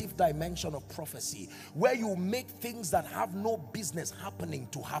creative dimension of prophecy, where you make things that have no business happening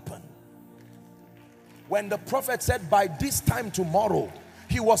to happen. When the prophet said by this time tomorrow,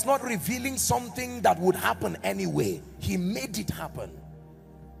 he was not revealing something that would happen anyway. He made it happen.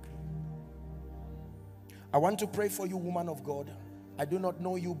 I want to pray for you, woman of God. I do not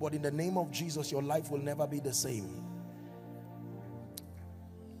know you, but in the name of Jesus, your life will never be the same.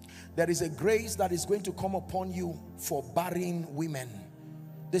 There is a grace that is going to come upon you for barren women.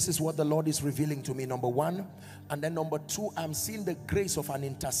 This is what the Lord is revealing to me, number one. And then number two, I'm seeing the grace of an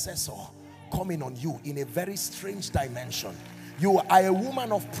intercessor coming on you in a very strange dimension. You are a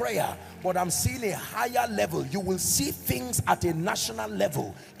woman of prayer, but I'm seeing a higher level. You will see things at a national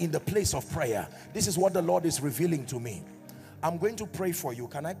level in the place of prayer. This is what the Lord is revealing to me. I'm going to pray for you.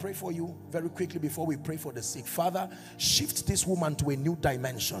 Can I pray for you very quickly before we pray for the sick? Father, shift this woman to a new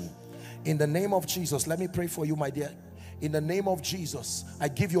dimension. In the name of Jesus, let me pray for you, my dear. In the name of Jesus, I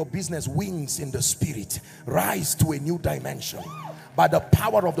give your business wings in the spirit. Rise to a new dimension by the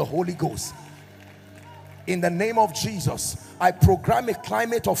power of the Holy Ghost. In the name of Jesus, I program a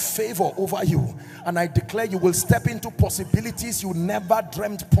climate of favor over you, and I declare you will step into possibilities you never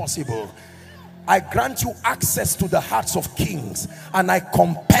dreamt possible. I grant you access to the hearts of kings, and I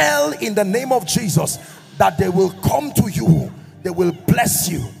compel in the name of Jesus that they will come to you. They will bless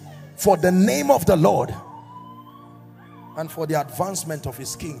you for the name of the Lord and for the advancement of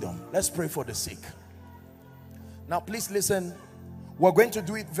his kingdom. Let's pray for the sick. Now please listen. We're going to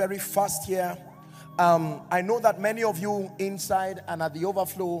do it very fast here. I know that many of you inside and at the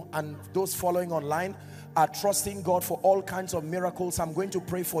overflow and those following online are trusting God for all kinds of miracles. I'm going to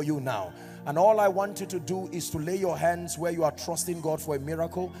pray for you now. And all I want you to do is to lay your hands where you are trusting God for a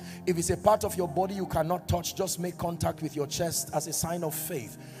miracle. If it's a part of your body you cannot touch, just make contact with your chest as a sign of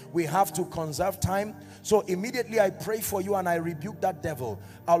faith. We have to conserve time. So immediately I pray for you and I rebuke that devil.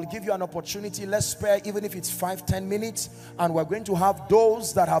 I'll give you an opportunity. Let's spare even if it's 5-10 minutes. And we're going to have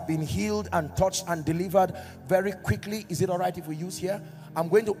those that have been healed and touched and delivered very quickly. Is it all right if we use here? I'm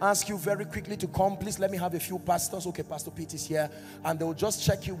going to ask you very quickly to come. Please let me have a few pastors. Okay, Pastor Pete is here. And they'll just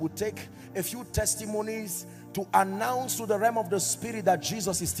check you. We'll take a few testimonies to announce to the realm of the spirit that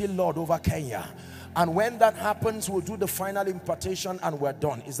Jesus is still Lord over Kenya. And when that happens, we'll do the final impartation and we're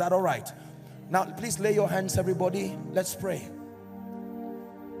done. Is that all right? Now, please lay your hands, everybody. Let's pray.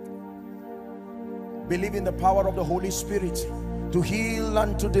 Believe in the power of the Holy Spirit to heal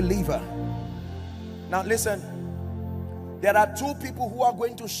and to deliver. Now, listen. There are two people who are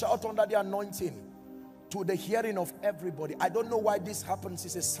going to shout under the anointing to the hearing of everybody. I don't know why this happens.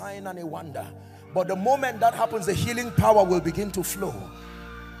 It's a sign and a wonder. But the moment that happens, the healing power will begin to flow.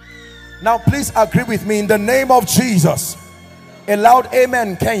 Now, please agree with me in the name of Jesus. A loud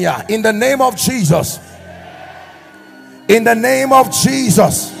amen, Kenya. In the name of Jesus. In the name of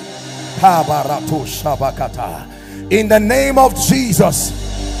Jesus. In the name of Jesus.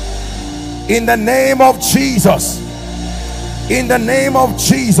 In the name of Jesus. In the name of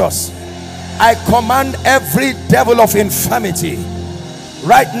Jesus, I command every devil of infirmity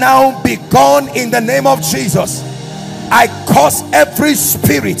right now be gone in the name of Jesus. I curse every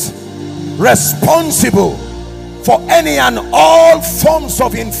spirit responsible for any and all forms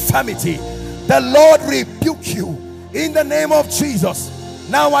of infirmity. The Lord rebuke you in the name of Jesus.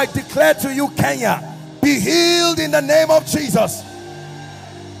 Now I declare to you, Kenya, be healed in the name of Jesus.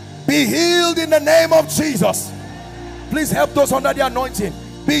 Be healed in the name of Jesus. Please help those under the anointing.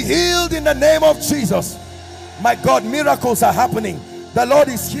 Be healed in the name of Jesus. My God, miracles are happening. The Lord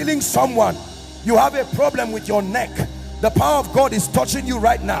is healing someone You have a problem with your neck. The power of God is touching you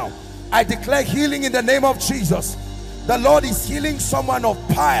right now. I declare healing in the name of Jesus. The Lord is healing someone of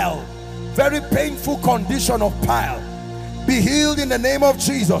pile, very painful condition of pile. Be healed in the name of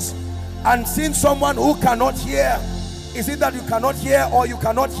Jesus. And seeing someone who cannot hear, is it that you cannot hear or you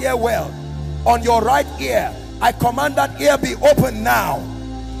cannot hear well? On your right ear, I command that ear be open now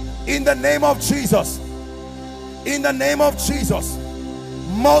in the name of Jesus. In the name of Jesus.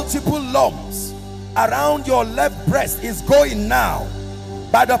 Multiple lumps around your left breast is going now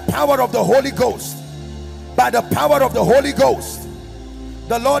by the power of the Holy Ghost. By the power of the Holy Ghost.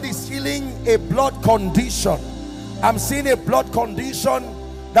 The Lord is healing a blood condition. I'm seeing a blood condition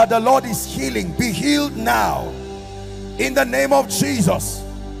that the Lord is healing. Be healed now in the name of Jesus.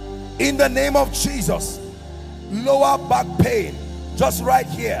 In the name of Jesus. Lower back pain, just right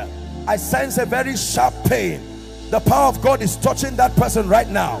here. I sense a very sharp pain. The power of God is touching that person right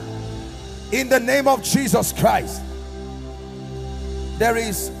now in the name of Jesus Christ. There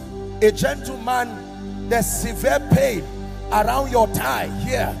is a gentleman, there's severe pain around your thigh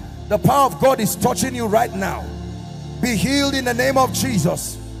here. The power of God is touching you right now. Be healed in the name of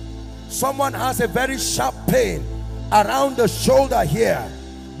Jesus. Someone has a very sharp pain around the shoulder here.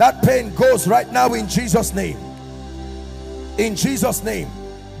 That pain goes right now in Jesus' name. In Jesus' name.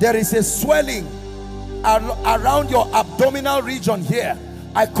 There is a swelling around your abdominal region here.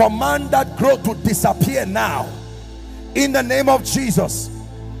 I command that growth to disappear now in the name of Jesus.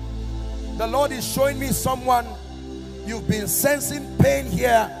 The Lord is showing me someone, you've been sensing pain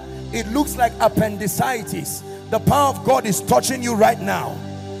here. It looks like appendicitis. The power of God is touching you right now.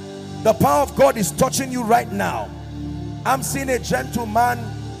 The power of God is touching you right now. I'm seeing a gentleman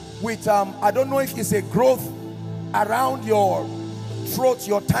with I don't know if it's a growth around your throat,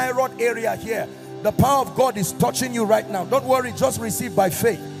 your thyroid area here. The power of God is touching you right now. Don't worry, just receive by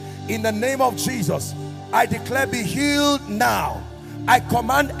faith. In the name of Jesus, I declare be healed now. I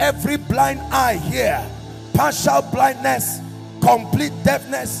command every blind eye here, partial blindness, complete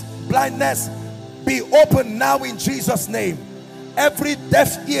deafness, blindness, be open now in Jesus' name. Every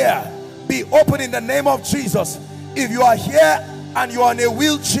deaf ear be open in the name of Jesus. If you are here and you are in a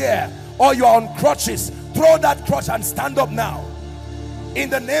wheelchair or you are on crutches, throw that crutch and stand up now.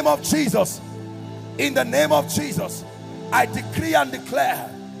 In the name of Jesus. In the name of Jesus, I decree and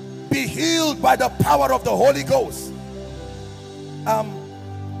declare, be healed by the power of the Holy Ghost.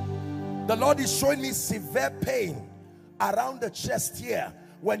 The Lord is showing me severe pain around the chest here.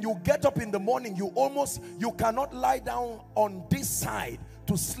 When you get up in the morning, you cannot lie down on this side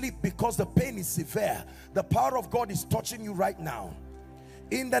to sleep because the pain is severe. The power of God is touching you right now.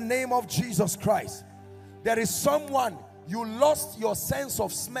 In the name of Jesus Christ. There is someone, you lost your sense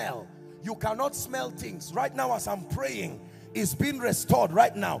of smell. You cannot smell things. Right now as I'm praying, it's being restored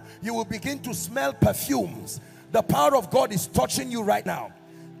right now. You will begin to smell perfumes. The power of God is touching you right now.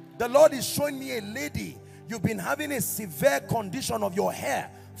 The Lord is showing me a lady. You've been having a severe condition of your hair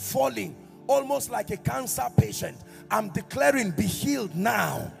falling, almost like a cancer patient. I'm declaring be healed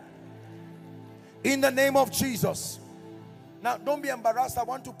now. In the name of Jesus. Now don't be embarrassed. I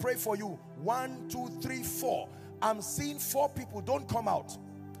want to pray for you. 1, 2, 3, 4. I'm seeing 4 people. Don't come out.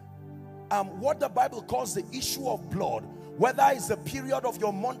 What the Bible calls the issue of blood, whether it's the period of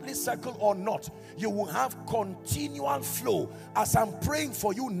your monthly cycle or not, you will have continual flow. As I'm praying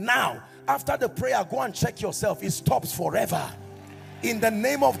for you now, after the prayer, go and check yourself. It stops forever. In the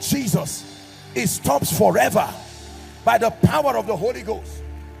name of Jesus, it stops forever by the power of the Holy Ghost.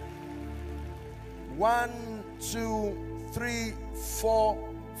 1, 2, 3,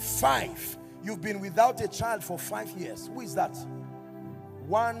 4, 5. You've been without a child for 5 years. Who is that?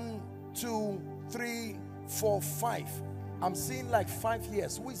 1, 2, 3, 4, 5. I'm seeing like 5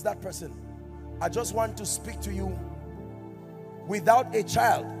 years. Who is that person? I just want to speak to you. Without a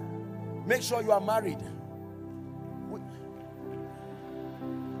child, make sure you are married.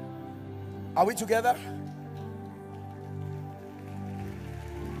 Are we together?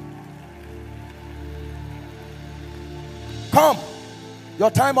 Come. Your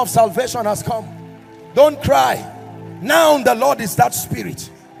time of salvation has come. Don't cry. Now the Lord is that spirit.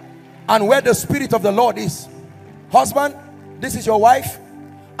 And where the spirit of the Lord is, husband, this is your wife.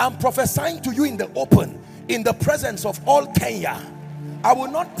 I'm prophesying to you in the open, in the presence of all Kenya. I will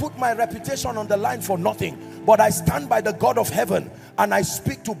not put my reputation on the line for nothing, but I stand by the God of heaven and I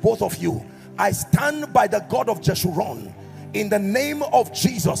speak to both of you. I stand by the God of Jeshurun. In the name of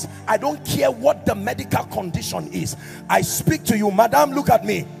Jesus, I don't care what the medical condition is. I speak to you. Madam, look at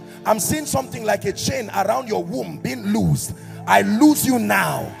me. I'm seeing something like a chain around your womb being loosed. I loose you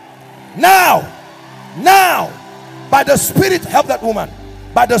now. Now, by the Spirit, help that woman.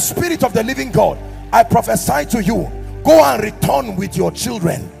 by the Spirit of the living God, I prophesy to you, go and return with your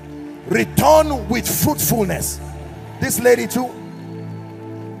children. Return with fruitfulness. This lady too,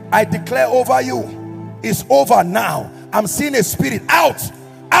 I declare over you, it's over now. I'm seeing a spirit out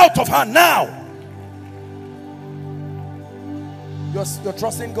of her now. You're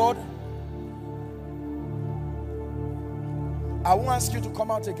trusting God. I won't ask you to come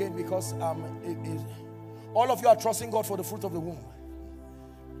out again because all of you are trusting God for the fruit of the womb.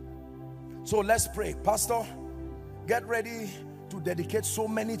 So let's pray. Pastor, get ready to dedicate so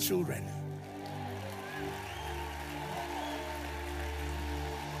many children.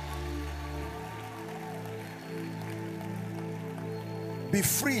 Be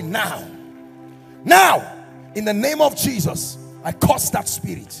free now. Now, in the name of Jesus, I curse that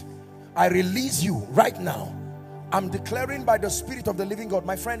spirit. I release you right now. I'm declaring by the Spirit of the living God.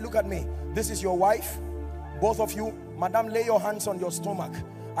 My friend, look at me. This is your wife. Both of you, madam, lay your hands on your stomach.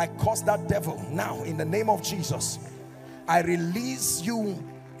 I curse that devil now in the name of Jesus. I release you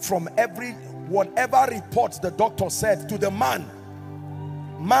from whatever report the doctor said to the man.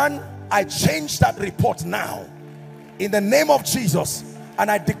 Man, I change that report now in the name of Jesus.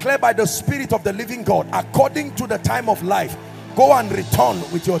 And I declare by the Spirit of the living God, according to the time of life, go and return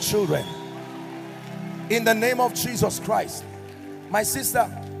with your children. In the name of Jesus Christ. My sister,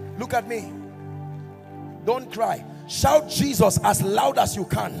 look at me. Don't cry. Shout Jesus as loud as you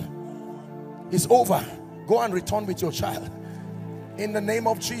can. It's over. Go and return with your child. In the name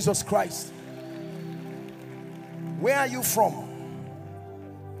of Jesus Christ. Where are you from?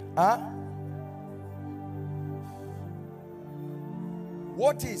 Huh?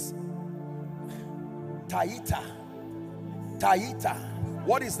 What is Taita? Taita.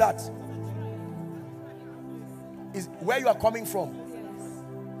 What is that? Is where you are coming from?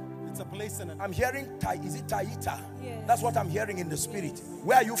 It's a place in it. I'm hearing, is it Taita? Yes. That's what I'm hearing in the spirit.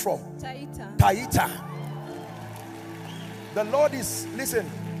 Where are you from? Taita. Taita. The Lord is, listen,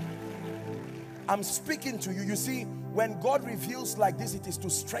 I'm speaking to you. You see, when God reveals like this, it is to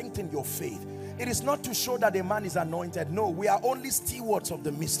strengthen your faith. It is not to show that a man is anointed. No, we are only stewards of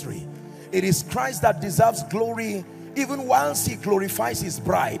the mystery. It is Christ that deserves glory, even whilst he glorifies his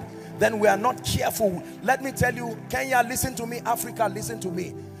bride. Then we are not careful. Let me tell you, Kenya, listen to me. Africa, listen to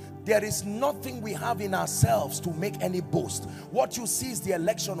me. There is nothing we have in ourselves to make any boast. What you see is the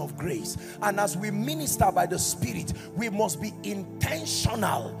election of grace. And as we minister by the Spirit, we must be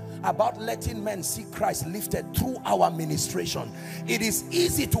intentional about letting men see Christ lifted through our ministration. It is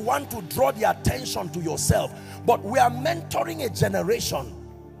easy to want to draw the attention to yourself, but we are mentoring a generation.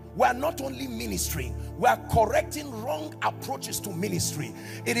 We are not only ministering, we are correcting wrong approaches to ministry.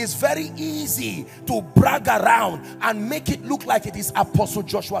 It is very easy to brag around and make it look like it is Apostle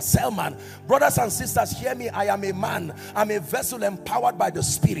Joshua Selman. Brothers and sisters, hear me. I am a man. I'm a vessel empowered by the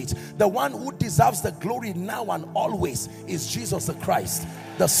Spirit. The one who deserves the glory now and always is Jesus the Christ,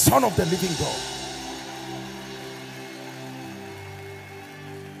 the Son of the living God.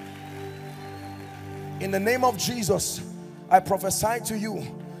 In the name of Jesus, I prophesy to you,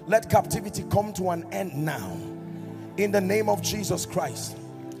 let captivity come to an end now. In the name of Jesus Christ.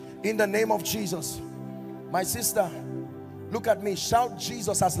 In the name of Jesus. My sister, look at me. Shout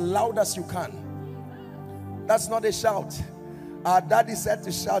Jesus as loud as you can. That's not a shout. Our daddy said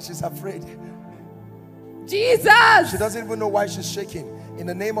to shout. She's afraid. Jesus! She doesn't even know why she's shaking. In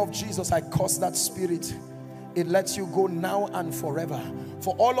the name of Jesus, I curse that spirit. It lets you go now and forever.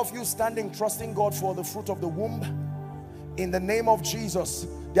 For all of you standing, trusting God for the fruit of the womb, in the name of Jesus,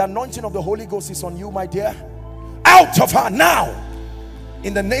 the anointing of the Holy Ghost is on you, my dear. Out of her now,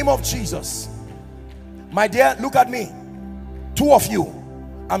 in the name of Jesus. My dear, look at me. Two of you,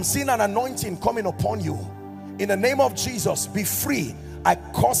 I'm seeing an anointing coming upon you. In the name of Jesus, be free. I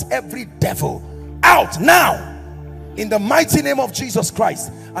curse every devil out now, in the mighty name of Jesus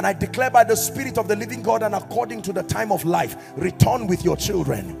Christ. And I declare by the Spirit of the living God and according to the time of life, return with your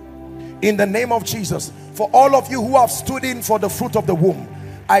children. In the name of Jesus. For all of you who have stood in for the fruit of the womb,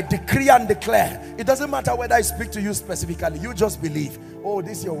 I decree and declare, it doesn't matter whether I speak to you specifically, you just believe. Oh,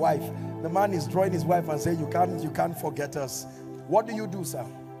 this is your wife. The man is drawing his wife and saying, you can't forget us. What do you do, sir?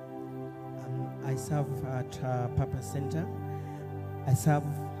 I serve at Papa Center. I serve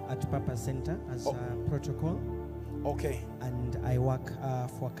at Papa Center as protocol. Okay. And I work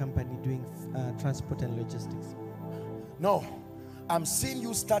for a company doing transport and logistics. No, I'm seeing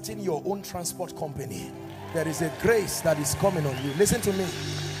you starting your own transport company. There is a grace that is coming on you. Listen to me.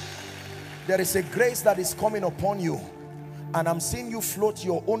 There is a grace that is coming upon you. And I'm seeing you float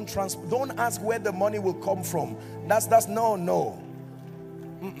your own transport. Don't ask where the money will come from. That's no.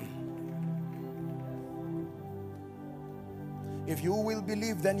 If you will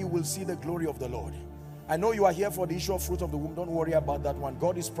believe, then you will see the glory of the Lord. I know you are here for the issue of fruit of the womb. Don't worry about that one.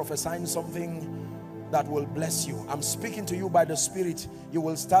 God is prophesying something that will bless you. I'm speaking to you by the Spirit. You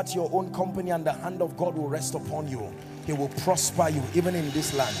will start your own company and the hand of God will rest upon you. He will prosper you even in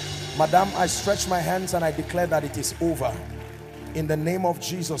this land. Madam, I stretch my hands and I declare that it is over. In the name of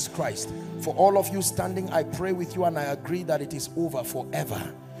Jesus Christ. For all of you standing, I pray with you and I agree that it is over forever.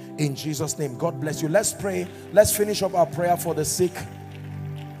 In Jesus' name, God bless you. Let's pray. Let's finish up our prayer for the sick.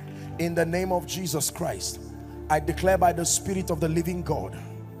 In the name of Jesus Christ, I declare by the Spirit of the living God,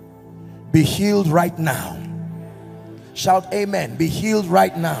 be healed right now. Shout amen. Be healed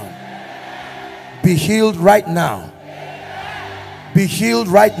right now. Be healed right now. Be healed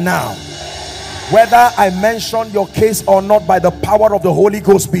right now. Whether I mention your case or not, by the power of the Holy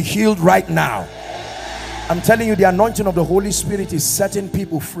Ghost, be healed right now. I'm telling you, the anointing of the Holy Spirit is setting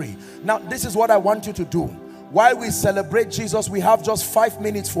people free. Now, this is what I want you to do. While we celebrate Jesus, we have just 5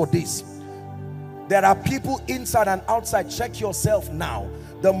 minutes for this. There are people inside and outside. Check yourself now.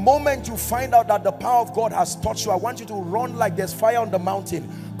 The moment you find out that the power of God has touched you, I want you to run like there's fire on the mountain.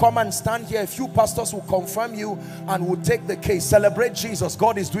 Come and stand here. A few pastors will confirm you and will take the case. Celebrate Jesus.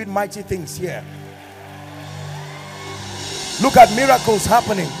 God is doing mighty things here. Look at miracles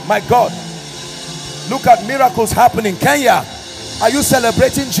happening. My God. Look at miracles happening. Kenya, are you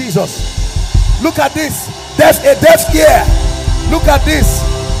celebrating Jesus? Look at this. There's a deaf ear. Look at this.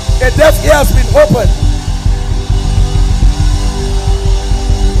 A deaf ear has been opened.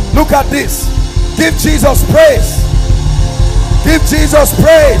 Look at this. Give Jesus praise. Give Jesus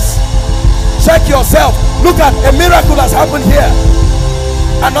praise. Check yourself. Look at, a miracle has happened here.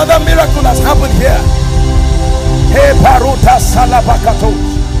 Another miracle has happened here. Hey paruta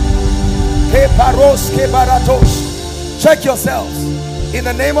salabakatos. Hey paros kebaratos. Check yourselves. In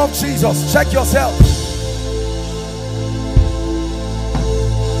the name of Jesus, check yourselves.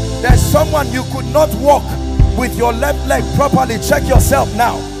 There's someone, you could not walk with your left leg properly. Check yourself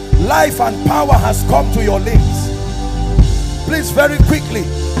now. Life and power has come to your limbs. Please, very quickly,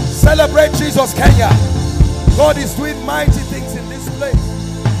 celebrate Jesus, Kenya. God is doing mighty things in this place.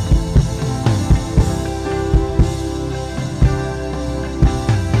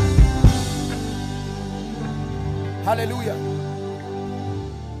 Hallelujah.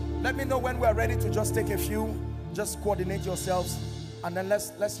 Let me know when we are ready to just take a few. Just coordinate yourselves, and then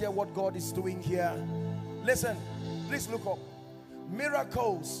let's hear what God is doing here. Listen, please look up.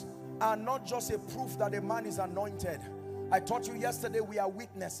 Miracles are not just a proof that a man is anointed. I taught you yesterday, we are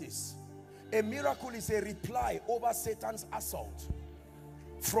witnesses. A miracle is a reply over Satan's assault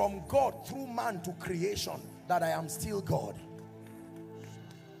from God through man to creation, that I am still God.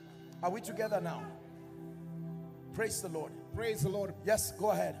 Are we together now? Praise the Lord. Praise the Lord. Yes,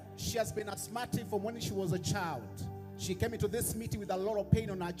 go ahead. She has been asthmatic from when she was a child. She came into this meeting with a lot of pain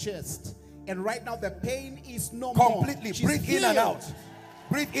on her chest. And right now the pain is no more. Completely. Breathe in and out.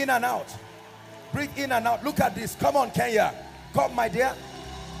 Breathe in and out. Breathe in and out. Look at this. Come on, Kenya. Come, my dear.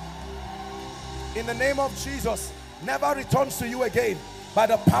 In the name of Jesus, never returns to you again by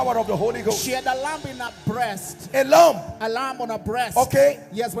the power of the Holy Ghost. She had a lump in her breast. A lump? A lump on her breast. Okay.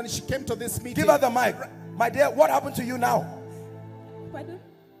 Yes, when she came to this meeting. Give her the mic. My dear, what happened to you now? Pardon?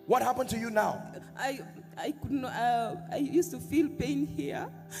 What happened to you now? I could not. I used to feel pain here,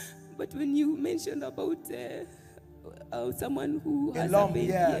 but when you mentioned about someone who has lump, a pain,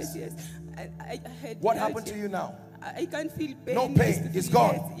 yes. yes, I had. What happened to you now? I can't feel pain. No pain. It's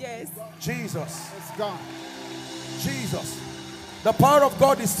gone. Yes. Jesus. It's gone. Jesus. The power of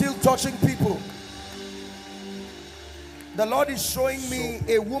God is still touching people. The Lord is showing me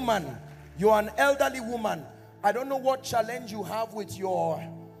a woman. You're an elderly woman. I don't know what challenge you have with your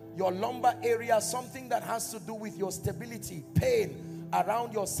lumbar area, something that has to do with your stability, pain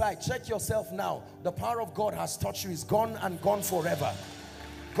around your side. Check yourself now. The power of God has touched you. It's gone and gone forever.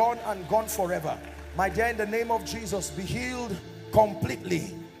 Gone and gone forever. My dear, in the name of Jesus, be healed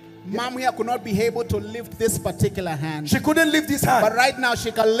completely. Mom here could not be able to lift this particular hand. She couldn't lift this hand. But right now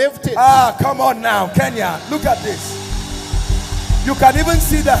she can lift it. Ah, come on now, Kenya. Look at this. You can even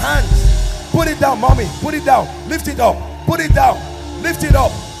see the hands. Put it down, mommy. Put it down. Lift it up. Put it down. Lift it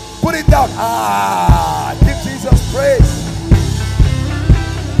up. Put it down. Ah, give Jesus praise.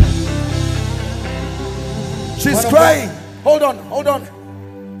 She's crying. Hold on, hold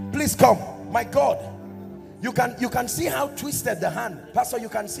on. Please come. My God. You can see how twisted the hand. Pastor, you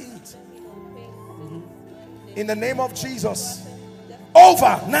can see it. In the name of Jesus.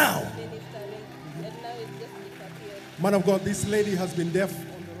 Over now. Man of God, this lady has been deaf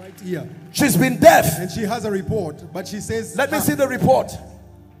on the right ear. She's been deaf. And she has a report, but she says... Let me see the report.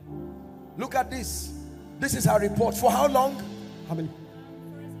 Look at this. This is her report. For how long? How many?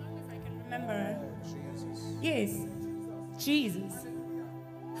 For as long as I can remember. Yes. Jesus.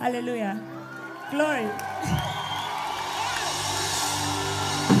 Hallelujah. Glory.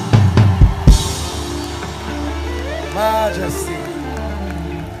 Majesty.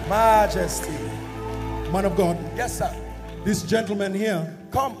 Majesty. Man of God. Yes, sir. This gentleman here.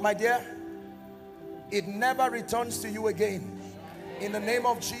 Come, my dear. It never returns to you again. In the name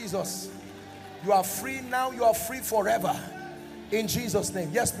of Jesus. You are free now. You are free forever. In Jesus' name.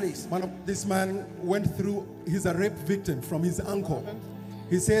 Yes, please. This man went through, he's a rape victim from his uncle.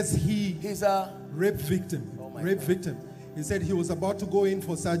 He says he's a rape victim. Victim. He said he was about to go in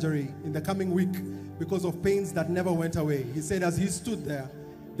for surgery in the coming week because of pains that never went away. He said as he stood there,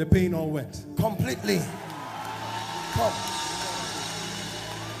 the pain all went. Completely. Come.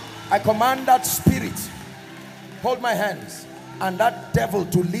 I command that spirit, hold my hands, and that devil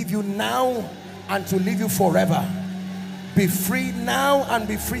to leave you now and to leave you forever. Be free now and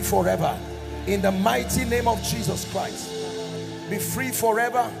be free forever. In the mighty name of Jesus Christ. Be free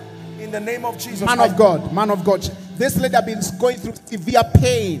forever in the name of Jesus. Man of God. This lady has been going through severe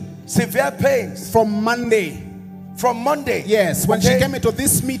pain. Severe pains. From Monday. From Monday? Yes. When she came into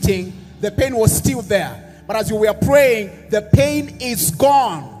this meeting, the pain was still there. But as you were praying, the pain is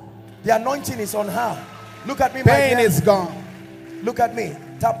gone. The anointing is on her. Look at me, my pain dear. Is gone. Look at me.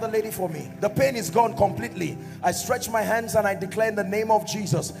 Tap the lady for me. The pain is gone completely. I stretch my hands and I declare in the name of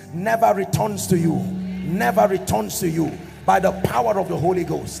Jesus, never returns to you. Never returns to you. By the power of the Holy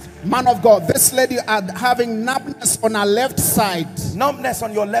Ghost. Man of God, this lady had having numbness on her left side. Numbness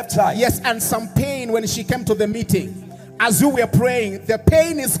on your left side? Yes, and some pain when she came to the meeting. As you were praying, the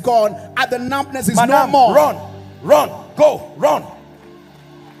pain is gone and the numbness is no more. Run, go, run.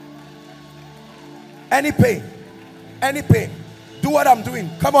 Any pain, do what I'm doing.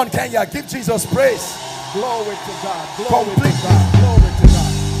 Come on, Kenya, give Jesus praise. Glory to God. Glory to God. Glory to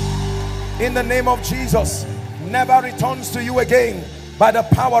God. In the name of Jesus, never returns to you again by the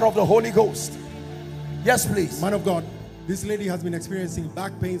power of the Holy Ghost. Yes, please. Man of God, this lady has been experiencing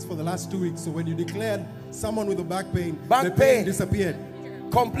back pains for the last 2 weeks. So when you declared someone with a back pain, the pain disappeared.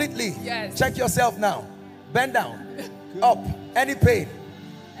 Completely. Yes. Check yourself now. Bend down. Up. Any pain?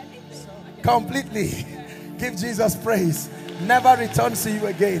 Completely. Give Jesus praise. Never returns to you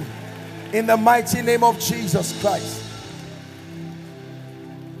again. In the mighty name of Jesus Christ.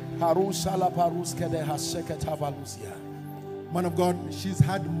 Man of God, she's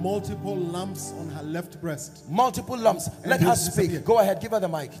had multiple lumps on her left breast. Multiple lumps. Let her speak. Go ahead, give her the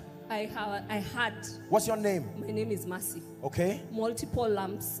mic. I had. What's your name? My name is Mercy. Okay. Multiple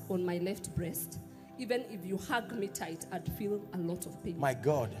lumps on my left breast. Even if you hug me tight, I'd feel a lot of pain. My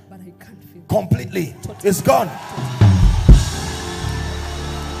God. But I can't feel. Completely. Totally. It's gone.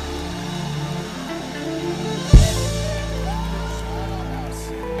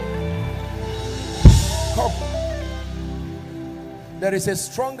 Come. There is a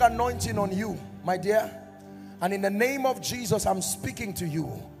strong anointing on you, my dear. And in the name of Jesus, I'm speaking to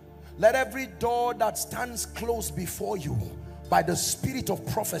you. Let every door that stands closed before you by the spirit of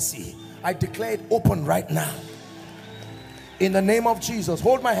prophecy, I declare it open right now. In the name of Jesus,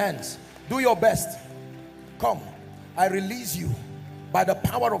 hold my hands. Do your best. Come. I release you by the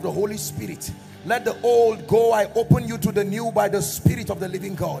power of the Holy Spirit. Let the old go. I open you to the new by the Spirit of the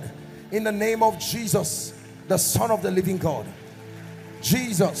living God. In the name of Jesus, the Son of the living God.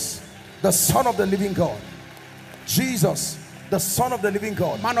 Jesus, the Son of the living God. Jesus, the Son of the living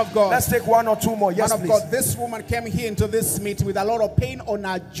God. Man of God. Let's take one or two more. Yes, Man of please. God, this woman came here into this meeting with a lot of pain on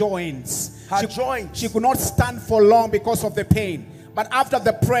her joints. Her joints. She could not stand for long because of the pain. But after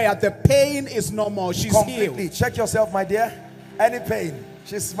the prayer, the pain is no more. She's completely healed. Check yourself, my dear. Any pain?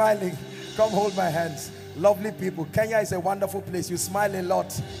 She's smiling. Come hold my hands. Lovely people. Kenya is a wonderful place. You smile a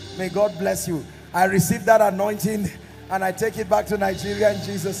lot. May God bless you. I received that anointing and I take it back to Nigeria in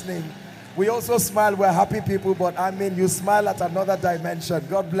Jesus' name. We also smile. We're happy people, but I mean, you smile at another dimension.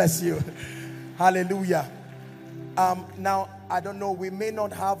 God bless you. Hallelujah. Now, I don't know, we may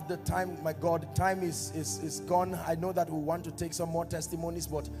not have the time. My God, time is gone. I know that we want to take some more testimonies,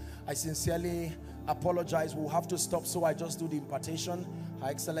 but I sincerely apologize. We'll have to stop, so I just do the impartation. Her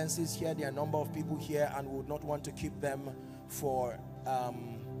Excellency is here. There are a number of people here, and we would not want to keep them for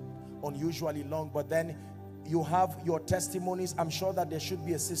unusually long. But then you have your testimonies. I'm sure that there should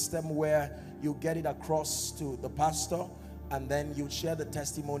be a system where you get it across to the pastor, and then you share the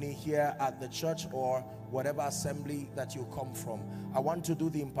testimony here at the church or whatever assembly that you come from. I want to do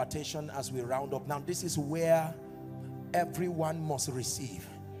the impartation as we round up. Now, this is where everyone must receive.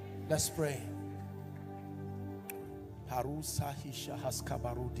 Let's pray.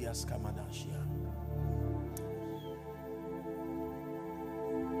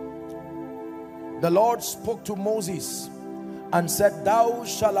 The Lord spoke to Moses and said, thou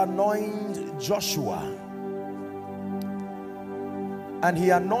shalt anoint Joshua. And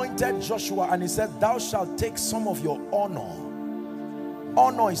he anointed Joshua, and he said, thou shalt take some of your honor.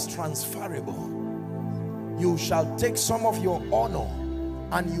 Honor is transferable. You shall take some of your honor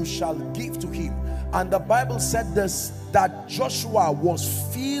and you shall give to him. And the Bible said this, that Joshua was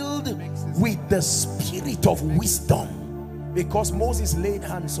filled with the spirit of wisdom because Moses laid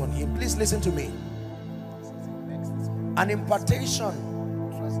hands on him. Please listen to me. An impartation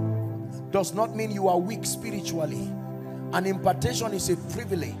does not mean you are weak spiritually. An impartation is a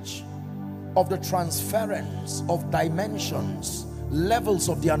privilege of the transference of dimensions, levels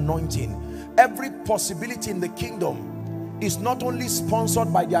of the anointing. Every possibility in the kingdom is not only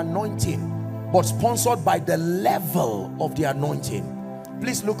sponsored by the anointing, but sponsored by the level of the anointing.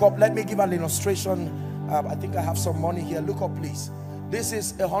 Please look up. Let me give an illustration. I think I have some money here. Look up, please. This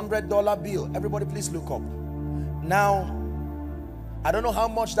is a $100 bill. Everybody, please look up. Now, I don't know how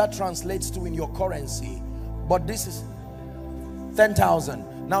much that translates to in your currency, but this is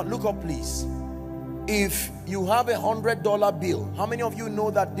 10,000. Now, look up, please. If you have a $100 bill, how many of you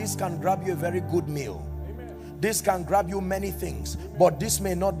know that this can grab you a very good meal? Amen. This can grab you many things, but this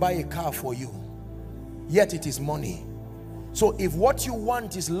may not buy a car for you, yet it is money. So if what you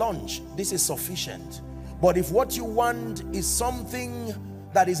want is lunch, this is sufficient. But if what you want is something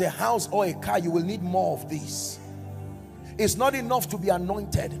that is a house or a car, you will need more of this. It's not enough to be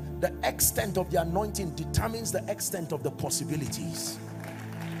anointed. The extent of the anointing determines the extent of the possibilities.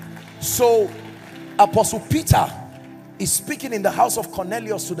 So Apostle Peter is speaking in the house of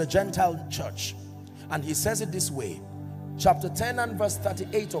Cornelius to the Gentile church, and he says it this way, chapter 10 and verse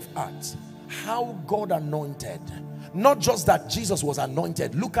 38 of Acts, how God anointed. Not just that Jesus was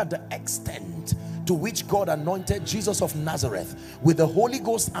anointed, look at the extent to which God anointed Jesus of Nazareth with the Holy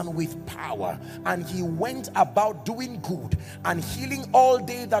Ghost and with power, and he went about doing good and healing all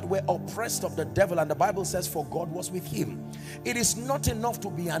they that were oppressed of the devil, and the Bible says for God was with him. It is not enough to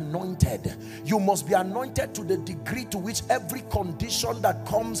be anointed. You must be anointed to the degree to which every condition that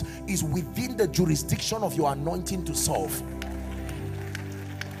comes is within the jurisdiction of your anointing to solve.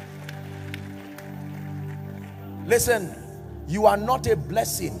 Listen, you are not a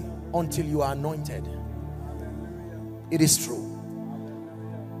blessing until you are anointed. It is true.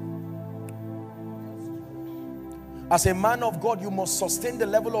 As a man of God, you must sustain the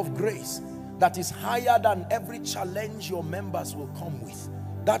level of grace that is higher than every challenge your members will come with.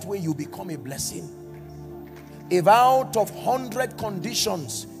 That way you become a blessing. If out of 100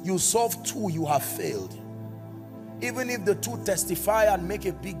 conditions you solve 2, you have failed. Even if the 2 testify and make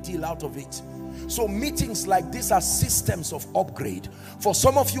a big deal out of it. So meetings like this are systems of upgrade. For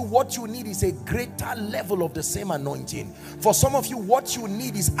some of you, what you need is a greater level of the same anointing. For some of you, what you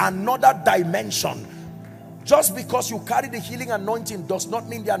need is another dimension. Just because you carry the healing anointing does not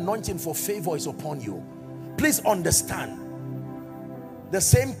mean the anointing for favor is upon you. Please understand, the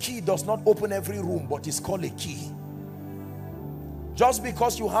same key does not open every room, but it's called a key. Just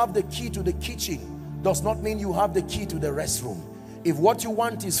because you have the key to the kitchen does not mean you have the key to the restroom. If what you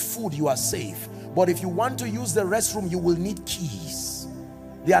want is food, you are safe. But if you want to use the restroom, you will need keys.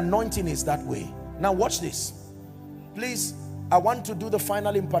 The anointing is that way. Now watch this. Please, I want to do the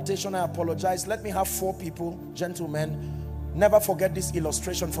final impartation. I apologize. Let me have 4 people, gentlemen. Never forget this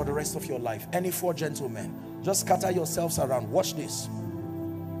illustration for the rest of your life. Any 4 gentlemen. Just scatter yourselves around. Watch this.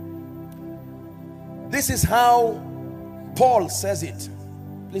 This is how Paul says it.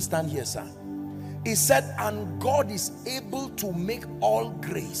 Please stand here, sir. He said, and God is able to make all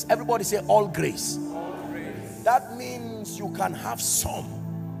grace. Everybody say all grace. All grace. That means you can have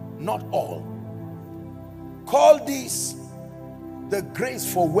some, not all. Call this the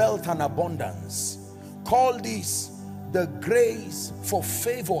grace for wealth and abundance. Call this the grace for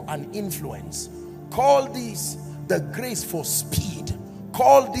favor and influence. Call this the grace for speed.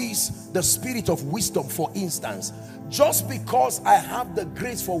 Call this the spirit of wisdom, for instance. Just because I have the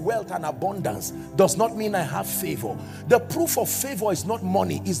grace for wealth and abundance does not mean I have favor. The proof of favor is not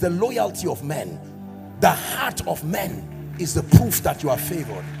money, it's the loyalty of men. The heart of men is the proof that you are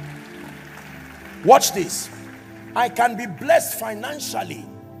favored. Watch this. I can be blessed financially.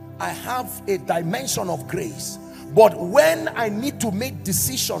 I have a dimension of grace. But when I need to make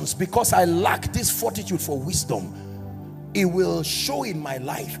decisions because I lack this fortitude for wisdom, it will show in my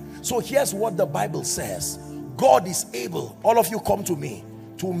life. So here's what the Bible says. God is able, all of you come to me,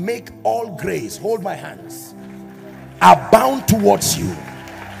 to make all grace, hold my hands, abound towards you,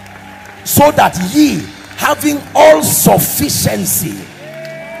 so that ye, having all sufficiency,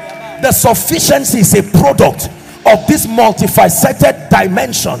 the sufficiency is a product of this multifaceted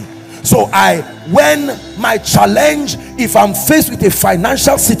dimension. So when my challenge, if I'm faced with a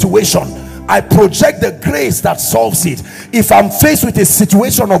financial situation, I project the grace that solves it. If I'm faced with a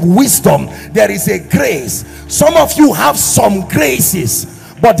situation of wisdom, there is a grace. Some of you have some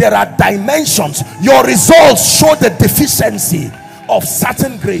graces, but there are dimensions. Your results show the deficiency of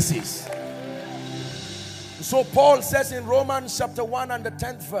certain graces. So Paul says in Romans chapter 1 and the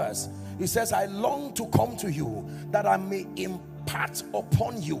 10th verse, he says, I long to come to you that I may impart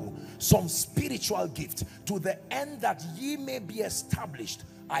upon you some spiritual gift, to the end that ye may be established.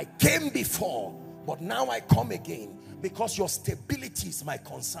 I came before, but now I come again, because your stability is my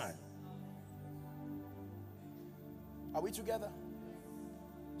concern. Are we together?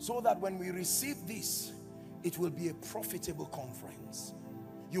 So that when we receive this, it will be a profitable conference.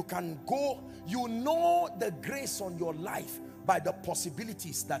 You can go, you know the grace on your life by the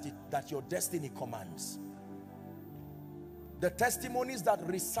possibilities that your destiny commands. The testimonies that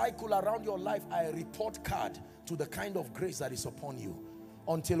recycle around your life are a report card to the kind of grace that is upon you.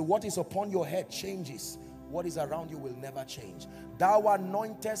 Until what is upon your head changes, what is around you will never change. Thou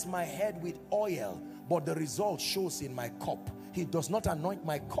anointest my head with oil, but the result shows in my cup. He does not anoint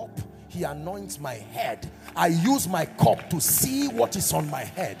my cup, he anoints my head. I use my cup to see what is on my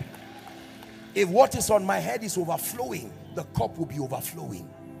head. If what is on my head is overflowing, the cup will be overflowing.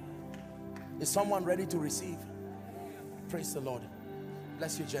 Is someone ready to receive? Praise the Lord.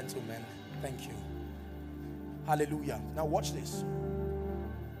 Bless you, gentlemen. Thank you. Hallelujah. Now watch this.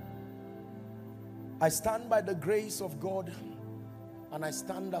 I stand by the grace of God, and I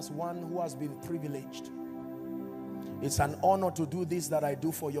stand as one who has been privileged. It's an honor to do this that I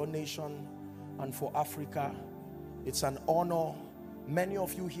do for your nation and for Africa. It's an honor. Many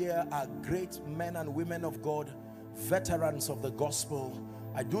of you here are great men and women of God, veterans of the gospel.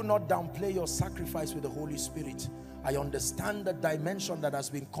 I do not downplay your sacrifice with the Holy Spirit. I understand the dimension that has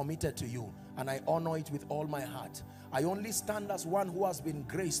been committed to you, and I honor it with all my heart. I only stand as one who has been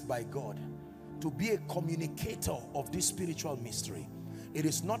graced by God to be a communicator of this spiritual mystery. It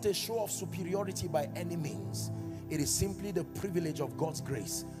is not a show of superiority by any means. It is simply the privilege of God's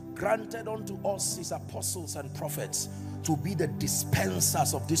grace granted unto us, his apostles and prophets, to be the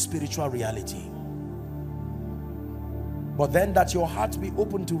dispensers of this spiritual reality. But then that your heart be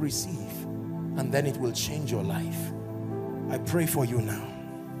open to receive, and then it will change your life. I pray for you now,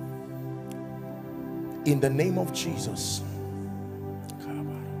 in the name of Jesus.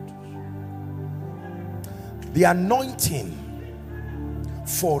 The anointing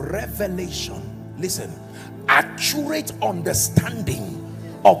for revelation, listen, accurate understanding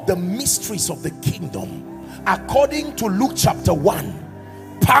of the mysteries of the kingdom, according to Luke chapter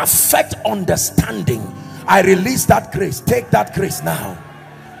 1, perfect understanding. I release that grace. Take that grace now.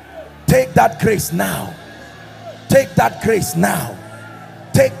 Take that grace now. Take that grace now.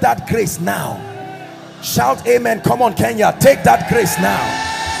 Take that grace now. Shout amen. Come on, Kenya. Take that grace now.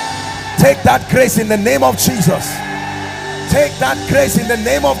 Take that grace in the name of Jesus. Take that grace in the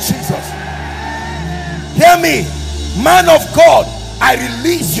name of Jesus. Hear me, man of God. I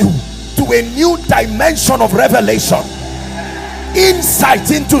release you to a new dimension of revelation, insight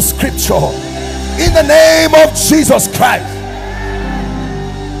into scripture, in the name of Jesus Christ.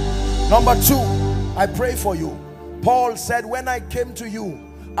 Number two, I pray for you. Paul said, when I came to you,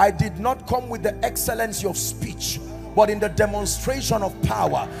 I did not come with the excellency of speech, but in the demonstration of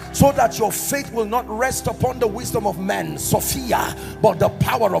power, so that your faith will not rest upon the wisdom of men, Sophia, but the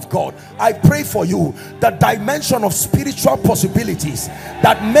power of God. I pray for you, the dimension of spiritual possibilities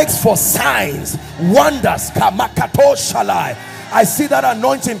that makes for signs, wonders, kamakato shalai. I see that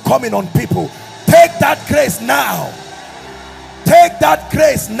anointing coming on people. Take that grace now. Take that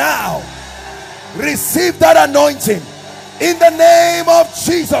grace now. Receive that anointing in the name of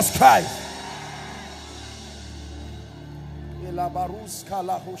Jesus Christ.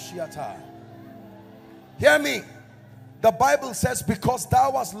 Hear me. The Bible says, because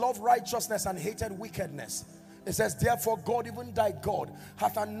thou hast loved righteousness and hated wickedness, it says, therefore God, even thy God,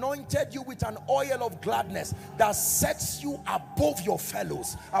 hath anointed you with an oil of gladness that sets you above your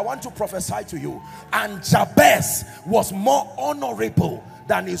fellows. I want to prophesy to you. And Jabez was more honorable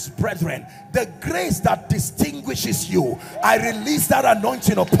than his brethren. The grace that distinguishes you, I release that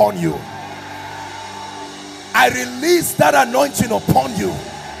anointing upon you. I release that anointing upon you.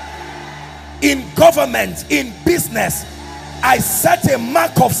 In government, in business, I set a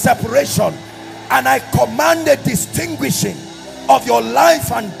mark of separation, and I command a distinguishing of your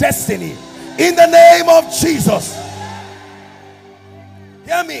life and destiny in the name of Jesus.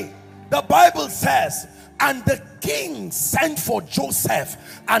 Hear me. The Bible says, and the king sent for Joseph,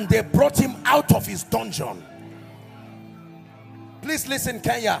 and they brought him out of his dungeon. Please listen,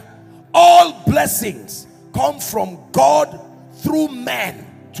 Kenya. All blessings come from God through men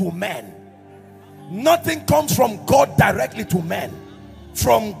to men. Nothing comes from God directly to men.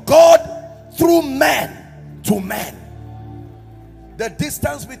 From God through men to men. The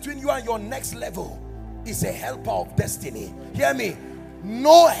distance between you and your next level is a helper of destiny. Hear me.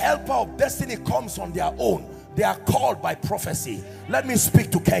 No helper of destiny comes on their own. They are called by prophecy. Let me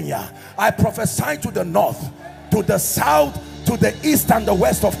speak to Kenya. I prophesy to the north, to the south, to the east and the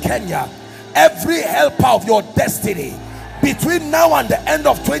west of Kenya. Every helper of your destiny between now and the end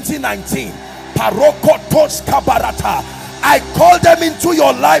of 2019, Parokotos Kabarata, I call them into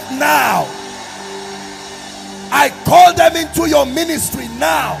your life now. I call them into your ministry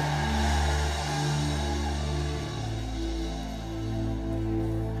now.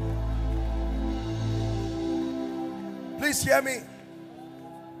 Please hear me.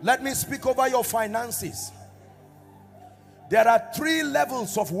 Let me speak over your finances. There are 3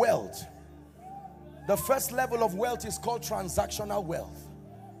 levels of wealth. The first level of wealth is called transactional wealth.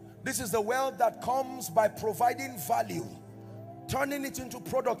 This is the wealth that comes by providing value, turning it into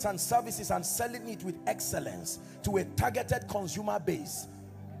products and services and selling it with excellence to a targeted consumer base.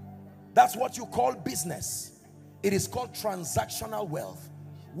 That's what you call business. It is called transactional wealth,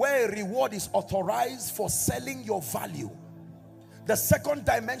 where a reward is authorized for selling your value. The second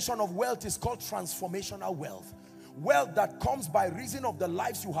dimension of wealth is called transformational wealth. Wealth that comes by reason of the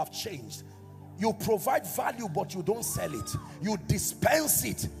lives you have changed. You provide value, but you don't sell it. You dispense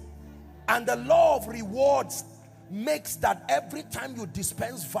it. And the law of rewards makes that every time you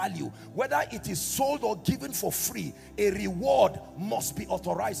dispense value, whether it is sold or given for free, a reward must be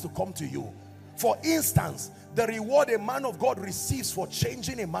authorized to come to you. For instance, the reward a man of God receives for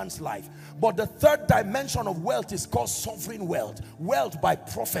changing a man's life. But the third dimension of wealth is called sovereign wealth. Wealth by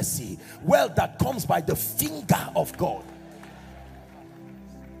prophecy. Wealth that comes by the finger of God.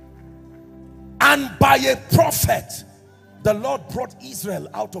 And by a prophet, the Lord brought Israel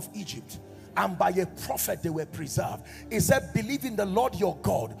out of Egypt. And by a prophet they were preserved. He said, believe in the Lord your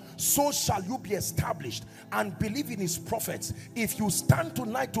God, so shall you be established. And believe in his prophets. If you stand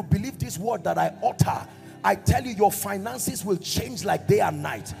tonight to believe this word that I utter, I tell you, your finances will change like day and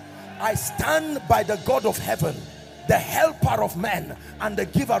night. I stand by the God of heaven, the helper of men and the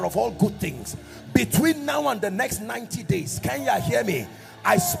giver of all good things. Between now and the next 90 days, can you hear me?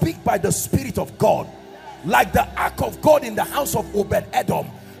 I speak by the Spirit of God. Like the ark of God in the house of Obed-Edom,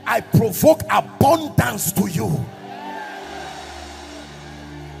 I provoke abundance to you.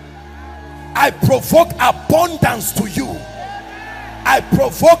 I provoke abundance to you. I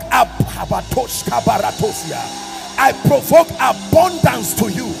provoke I provoke abundance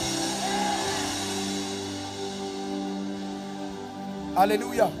to you.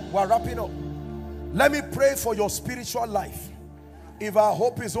 Hallelujah. We're wrapping up. Let me pray for your spiritual life. If our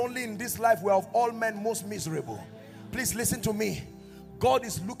hope is only in this life, we are of all men most miserable. Please listen to me. God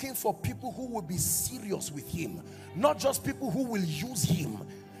is looking for people who will be serious with him, not just people who will use him.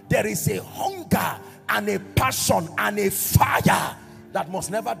 There is a hunger and a passion and a fire that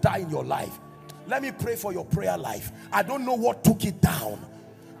must never die in your life. Let me pray for your prayer life. I don't know what took it down.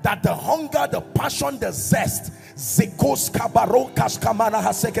 That the hunger, the passion, the zest,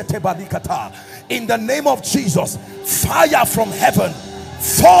 in the name of Jesus, fire from heaven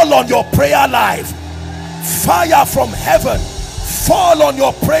fall on your prayer life. Fire from heaven fall on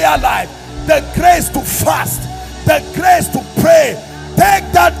your prayer life. The grace to fast, the grace to pray.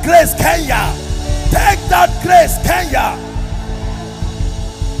 Take that grace, Kenya. Take that grace, Kenya.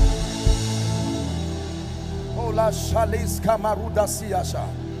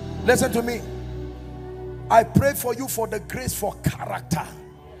 Listen to me. I pray for you for the grace for character,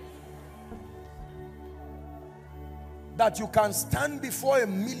 that you can stand before $1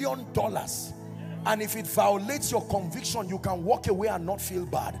 million, and if it violates your conviction, you can walk away and not feel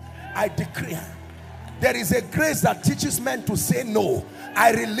bad. I decree there is a grace that teaches men to say no.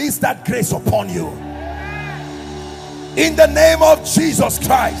 I release that grace upon you in the name of Jesus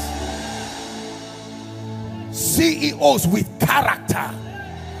Christ. CEOs with character,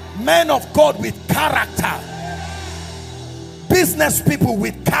 men of God with character, business people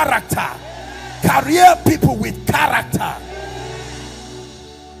with character, career people with character.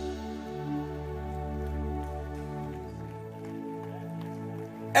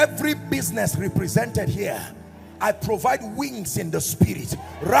 Every business represented here, I provide wings in the spirit.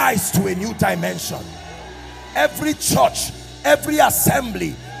 Rise to a new dimension. Every church, every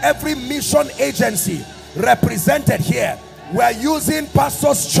assembly, every mission agency represented here, we're using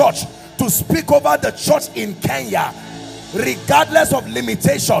Pastor's Church to speak over the church in Kenya. Regardless of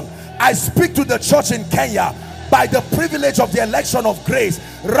limitation, I speak to the church in Kenya. by the privilege of the election of grace,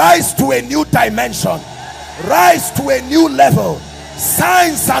 rise to a new dimension, rise to a new level.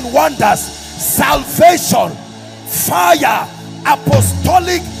 Signs and wonders, salvation, fire,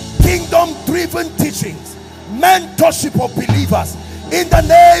 apostolic, kingdom-driven teachings, mentorship of believers in the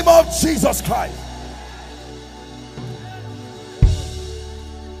name of Jesus Christ.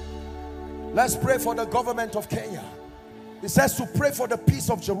 Let's pray for the government of Kenya. It says to pray for the peace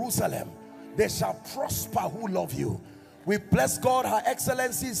of Jerusalem. They shall prosper who love you. We bless God. Her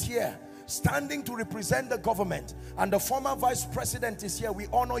Excellency is here, standing to represent the government, and the former Vice President is here. We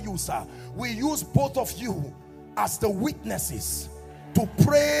honor you, sir. We use both of you as the witnesses to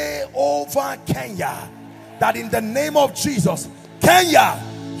pray over Kenya, that in the name of Jesus, Kenya,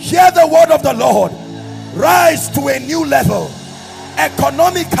 hear the word of the Lord. Rise to a new level.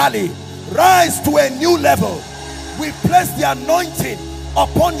 Economically, rise to a new level. We place the anointing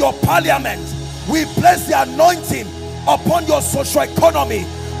upon your parliament. We place the anointing upon your social economy.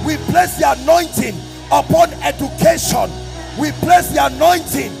 We place the anointing upon education. We place the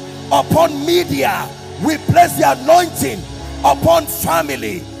anointing upon media. We place the anointing upon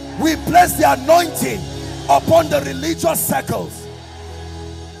family. We place the anointing upon the religious circles.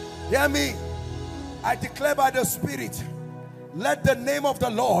 Hear me. I declare by the Spirit, let the name of the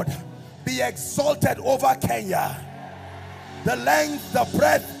Lord be exalted over Kenya. The length, the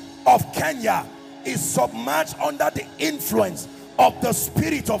breadth of Kenya is submerged under the influence of the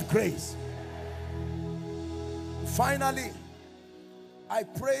Spirit of grace. Finally, I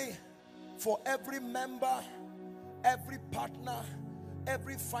pray for every member, every partner,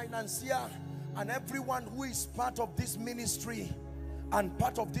 every financier, and everyone who is part of this ministry and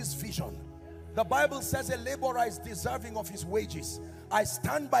part of this vision. The Bible says a laborer is deserving of his wages. I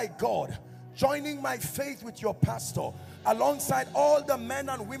stand by God, joining my faith with your pastor, alongside all the men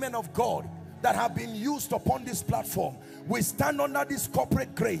and women of God that have been used upon this platform. We stand under this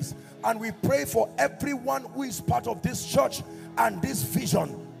corporate grace, and we pray for everyone who is part of this church and this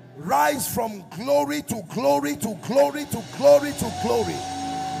vision. Rise from glory to glory to glory to glory to glory.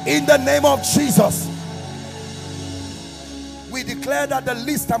 In the name of Jesus, we declare that the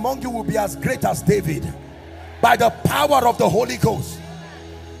least among you will be as great as David, by the power of the Holy Ghost.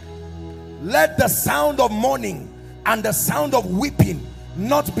 Let the sound of mourning and the sound of weeping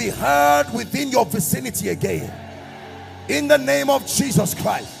not be heard within your vicinity again. In the name of Jesus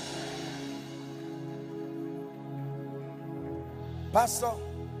Christ. Pastor,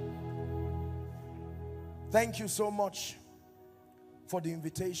 thank you so much for the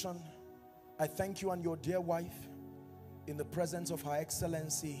invitation. I thank you and your dear wife, in the presence of Her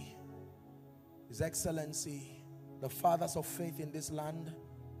Excellency, His Excellency, the fathers of faith in this land,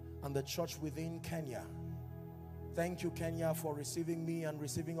 and the church within Kenya. Thank you, Kenya, for receiving me and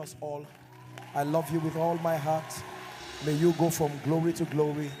receiving us all. I love you with all my heart. May you go from glory to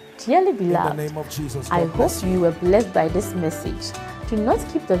glory. Dearly beloved, in the name of Jesus. I hope you were blessed by this message. Do not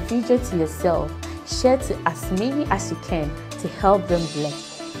keep the video to yourself. Share to as many as you can to help them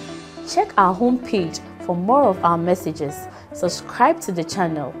bless. Check our homepage for more of our messages. Subscribe to the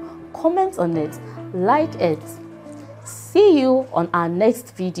channel, comment on it, like it. See you on our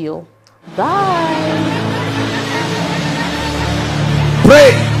next video. Bye.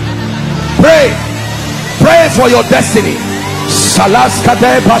 Pray, pray, pray for your destiny.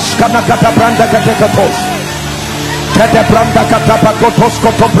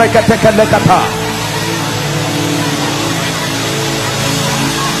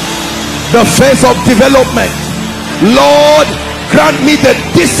 The phase of development. Lord, grant me the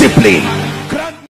discipline